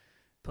is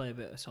play a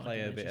bit of Sonic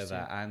Adventure. Adventure 2.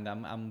 That. And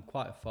I'm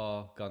quite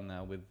far gone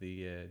now with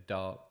the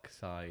Dark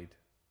Side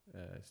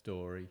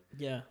story.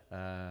 Yeah.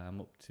 I'm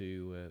up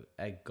to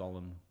Egg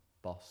Golem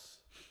boss.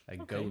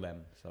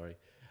 Golem, sorry.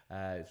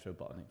 It's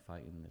Robotnik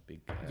fighting the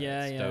big stone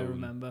I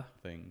remember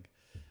thing.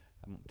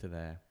 I'm up to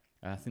there.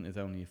 I think there's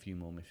only a few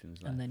more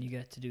missions left. And then you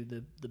get to do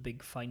the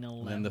big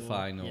final level. And then the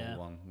final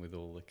one with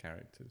all the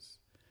characters.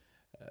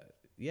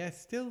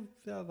 Still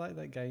I like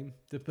that game.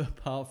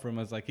 Apart from,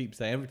 as I keep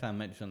saying, every time I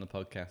mention on the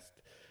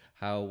podcast,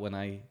 how when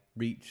I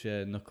reach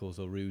Knuckles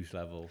or Rouge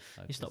level...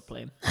 You stop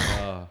playing.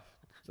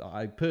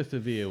 I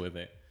persevere with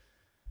it.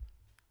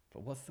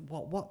 But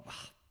what?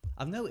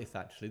 I've noticed,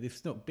 actually, they've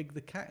snuck Big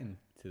the Cat into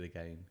the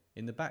game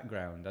in the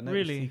background. I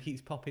noticed he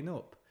keeps popping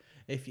up.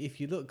 If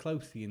you look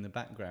closely in the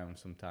background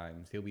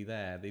sometimes, he'll be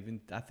there.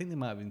 I think they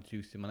might have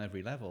introduced him on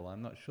every level.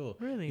 I'm not sure.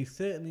 Really? He's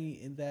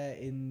certainly in there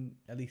in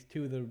at least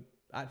two of the...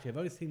 Actually, I've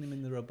only seen him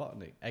in the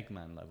Robotnik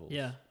Eggman levels.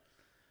 Yeah.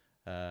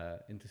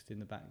 Just in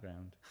the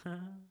background.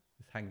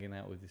 Just hanging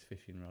out with his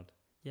fishing rod.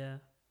 Yeah.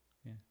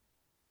 Yeah.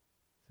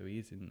 So he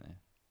is in there.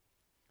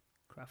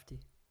 Crafty.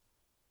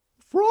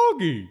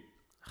 Froggy!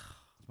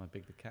 That's my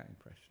Big the Cat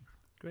impression.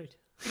 Great.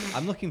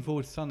 I'm looking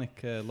forward to Sonic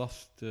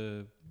Lost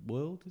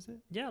World, is it?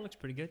 Yeah, it looks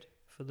pretty good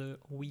for the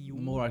Wii U. The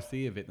more I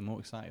see of it, the more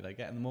excited I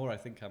get, and the more I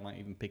think I might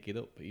even pick it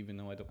up, even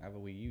though I don't have a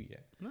Wii U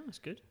yet. No, that's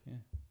good. Yeah.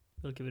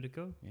 We'll give it a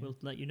go. Yeah. We'll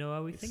let you know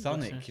how we think.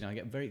 Sonic, I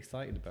get very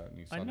excited about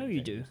new Sonic I know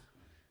you games.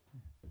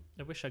 do.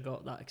 I wish I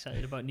got that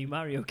excited about new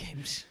Mario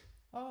games.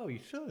 Oh, you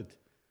should.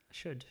 I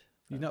should.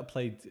 You've not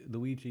played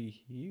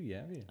Luigi U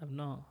yet, have you? I've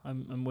not.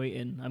 I'm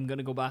waiting. I'm going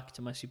to go back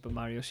to my Super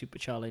Mario Super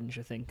Challenge,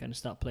 I think, and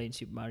start playing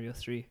Super Mario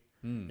 3.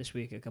 This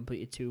week I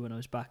completed 2 when I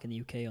was back in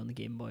the UK on the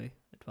Game Boy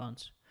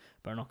Advance.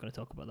 But I'm not going to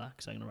talk about that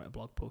because I'm going to write a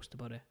blog post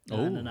about it.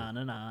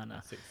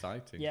 That's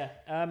exciting. Yeah.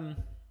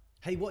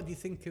 Hey, what do you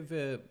think of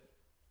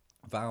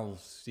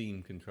Valve's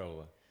Steam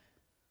controller?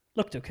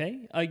 Looked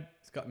okay.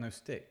 It's got no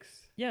sticks.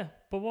 Yeah,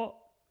 but what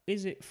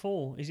is it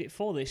for? Is it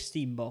for this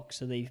Steam box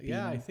that they've been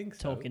I think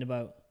talking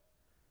about?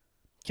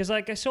 Because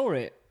I saw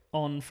it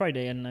on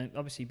Friday, and I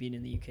obviously being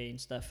in the UK and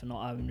stuff and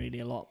not having really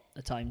a lot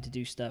of time to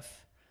do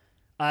stuff,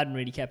 I hadn't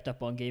really kept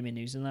up on gaming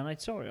news, and then I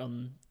saw it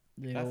on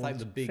That's like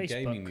the big Facebook.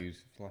 Gaming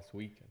news last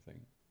week, I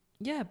think.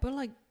 Yeah,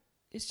 but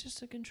it's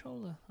just a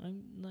controller.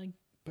 I'm like,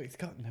 but it's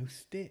got no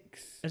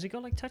sticks. Has it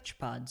got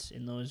touchpads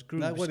in those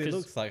grooves? That's what it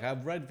looks like.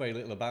 I've read very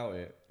little about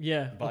it.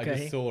 Yeah, but okay. I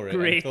just saw it.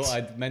 Great. I thought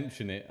I'd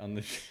mention it on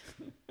the.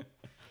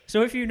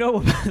 So if you know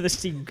about the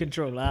Steam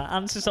controller,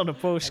 answer us on a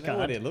postcard. I know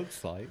what it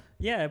looks like.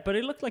 Yeah, but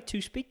it looked like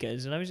 2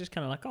 speakers, and I was just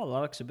kind of like, oh, that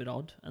looks a bit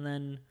odd. And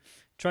then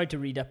tried to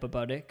read up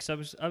about it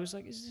because I was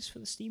like, is this for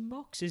the Steam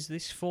box? Is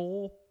this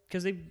for?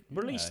 Because they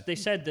released, they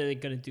said they're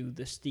going to do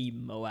the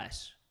Steam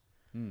OS.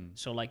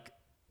 So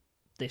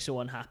they're so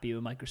unhappy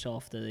with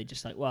Microsoft that they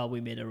just well, we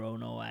made our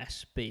own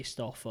OS based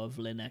off of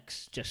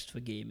Linux just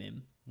for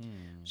gaming.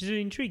 Which is an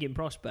intriguing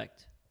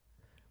prospect.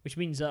 Which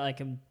means that I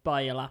can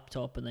buy a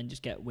laptop and then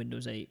just get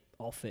Windows 8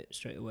 off it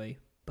straight away.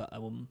 But I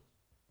won't.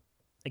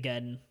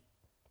 Again,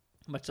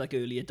 much like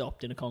early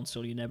adopting a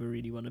console, you never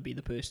really want to be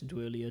the person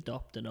to early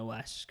adopt an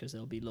OS because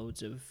there'll be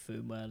loads of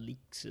firmware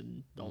leaks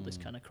and all this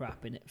kind of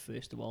crap in it,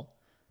 first of all.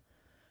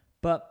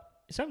 But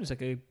it sounds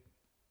like a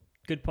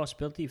good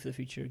possibility for the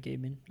future of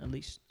gaming, at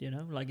least,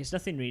 it's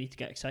nothing really to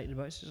get excited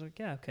about. It's just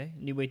okay,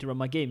 new way to run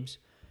my games.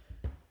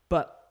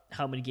 But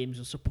how many games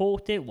will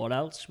support it? What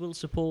else will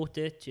support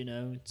it?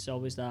 It's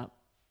always that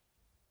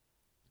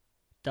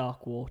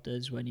dark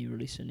waters when you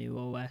release a new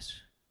OS.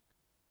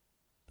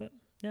 But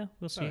yeah,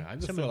 we'll see. I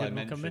just thought I'd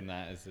mention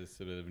that as a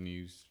sort of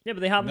news. Yeah, but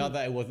they haven't. Not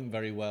that it wasn't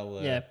very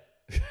well.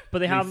 But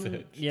they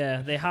haven't.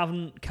 Yeah, they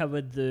haven't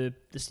covered the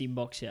Steam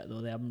box yet,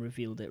 though. They haven't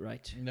revealed it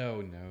right.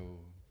 No,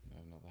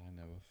 not that I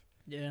know of.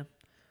 Yeah.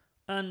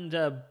 And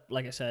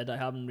like I said,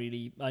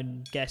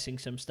 I'm guessing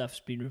some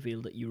stuff's been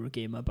revealed at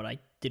Eurogamer, but I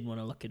didn't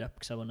want to look it up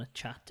because I want to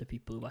chat to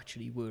people who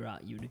actually were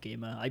at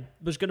Eurogamer. I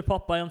was going to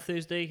pop by on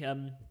Thursday,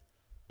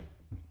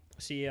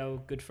 see our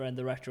good friend,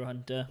 the Retro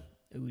Hunter,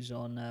 who's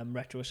on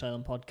Retro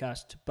Asylum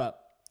podcast,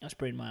 but I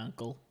sprained my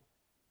ankle.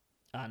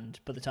 And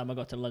by the time I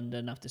got to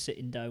London, after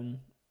sitting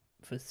down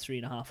for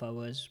 3.5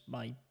 hours,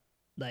 my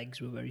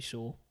legs were very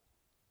sore.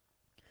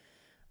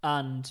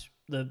 And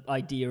the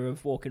idea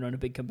of walking around a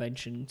big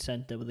convention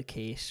centre with a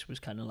case was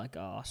kind of like,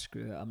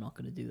 screw it, I'm not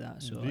going to do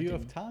that. So do you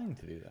have time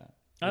to do that?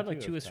 I had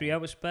 2 or 3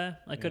 hours spare.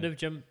 I could have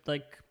jumped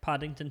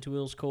Paddington to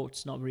Earls Court,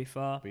 it's not very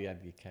far. But you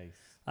had your case.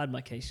 I had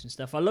my case and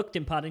stuff. I looked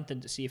in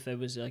Paddington to see if there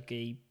was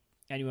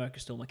anywhere I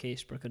could store my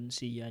case, but I couldn't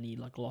see any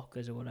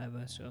lockers or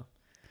whatever. So,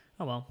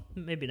 oh well,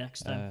 maybe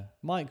next time.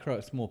 Mike wrote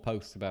a small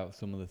post about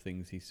some of the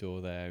things he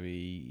saw there.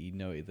 He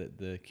noted that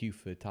the queue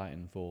for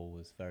Titanfall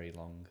was very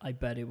long. I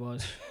bet it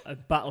was. A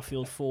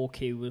Battlefield 4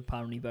 queue was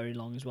apparently very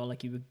long as well.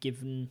 You were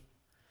given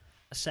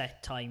a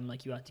set time,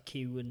 you had to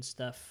queue and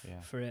stuff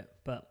for it.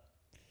 But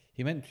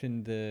he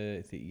mentioned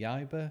is it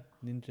Yaiba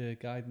Ninja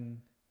Gaiden?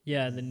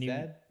 Yeah, the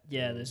new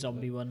the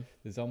zombie one.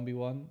 The zombie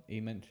one. He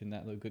mentioned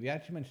that looked good. He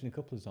actually mentioned a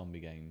couple of zombie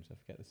games. I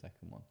forget the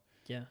second one.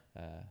 Yeah.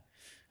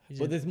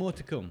 But there's more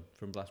to come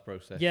from Blast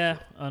Process. Yeah,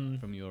 from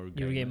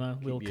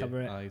Eurogamer. We'll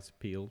cover it. Eyes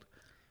peeled.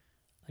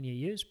 And your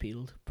ears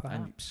peeled,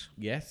 perhaps.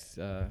 And yes,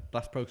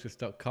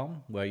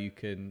 blastprocess.com, where you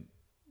can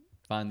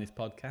find this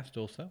podcast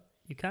also.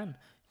 You can.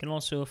 You can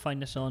also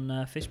find us on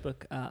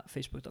Facebook at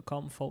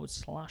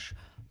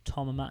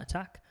facebook.com/Tom and Matt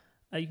Attack.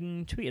 You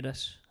can tweet at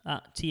us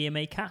at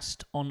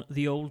TMAcast on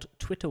the old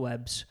Twitter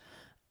webs.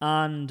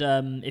 And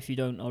if you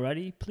don't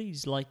already,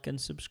 please like and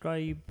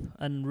subscribe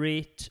and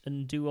rate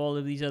and do all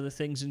of these other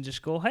things and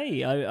just go,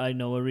 hey, I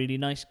know a really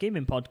nice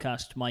gaming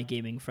podcast, my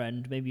gaming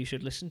friend. Maybe you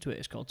should listen to it.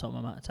 It's called Tom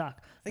and Matt Attack.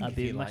 That'd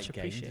be much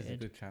appreciated. There's a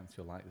good chance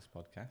you'll like this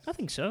podcast. I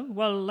think so.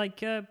 Well,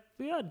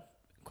 we had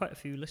quite a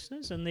few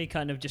listeners and they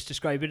kind of just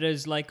describe it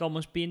as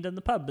almost being down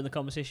the pub and the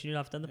conversation you'll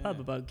have down the pub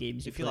about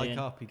games if you like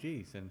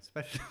RPGs, and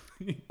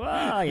especially.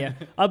 Well, yeah.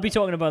 I'll be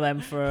talking about them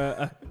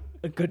for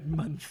a good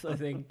month, I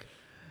think.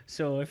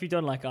 So if you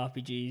don't like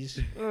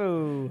RPGs,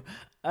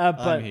 but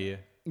I'm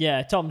here.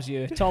 Yeah, Tom's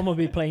here. Tom will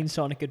be playing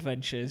Sonic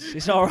Adventures.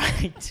 It's all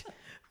right.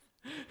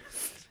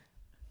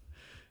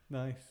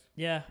 Nice.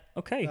 Yeah.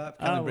 Okay. That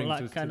kind of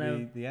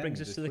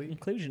brings us to the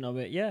conclusion of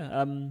it.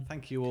 Yeah.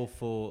 Thank you all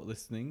for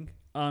listening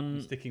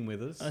and sticking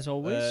with us as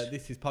always.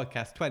 This is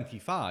podcast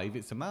 25.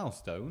 It's a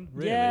milestone,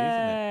 really,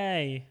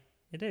 Yay!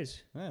 isn't it? It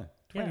is. Yeah,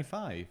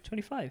 25. Yeah,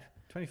 25.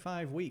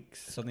 25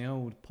 weeks on the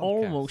old podcast.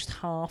 Almost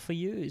half a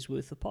year's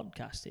worth of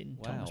podcasting,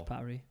 Wow. Thomas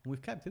Parry.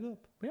 We've kept it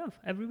up. We have,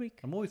 every week.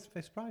 I'm always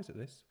surprised at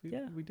this.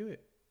 We do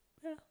it.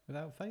 Yeah.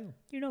 Without fail.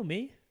 You know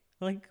me.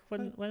 Like,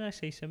 when I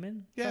say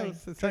something, Yeah,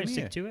 try and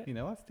stick to it. You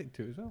know, I stick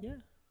to it as well. Yeah.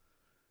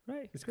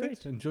 Right. It's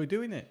great. good. Enjoy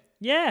doing it.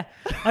 Yeah.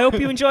 I hope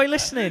you enjoy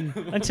listening.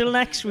 Until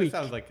next week. That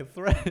sounds like a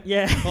threat.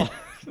 Yeah.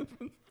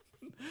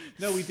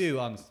 No, we do,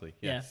 honestly.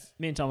 Yes.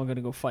 Yeah. Me and Tom are going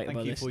to go fight Thank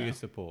about you this for now. your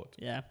support.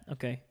 Yeah.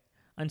 Okay.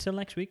 Until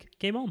next week.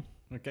 Game on.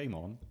 Game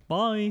on.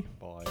 Bye.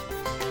 Bye.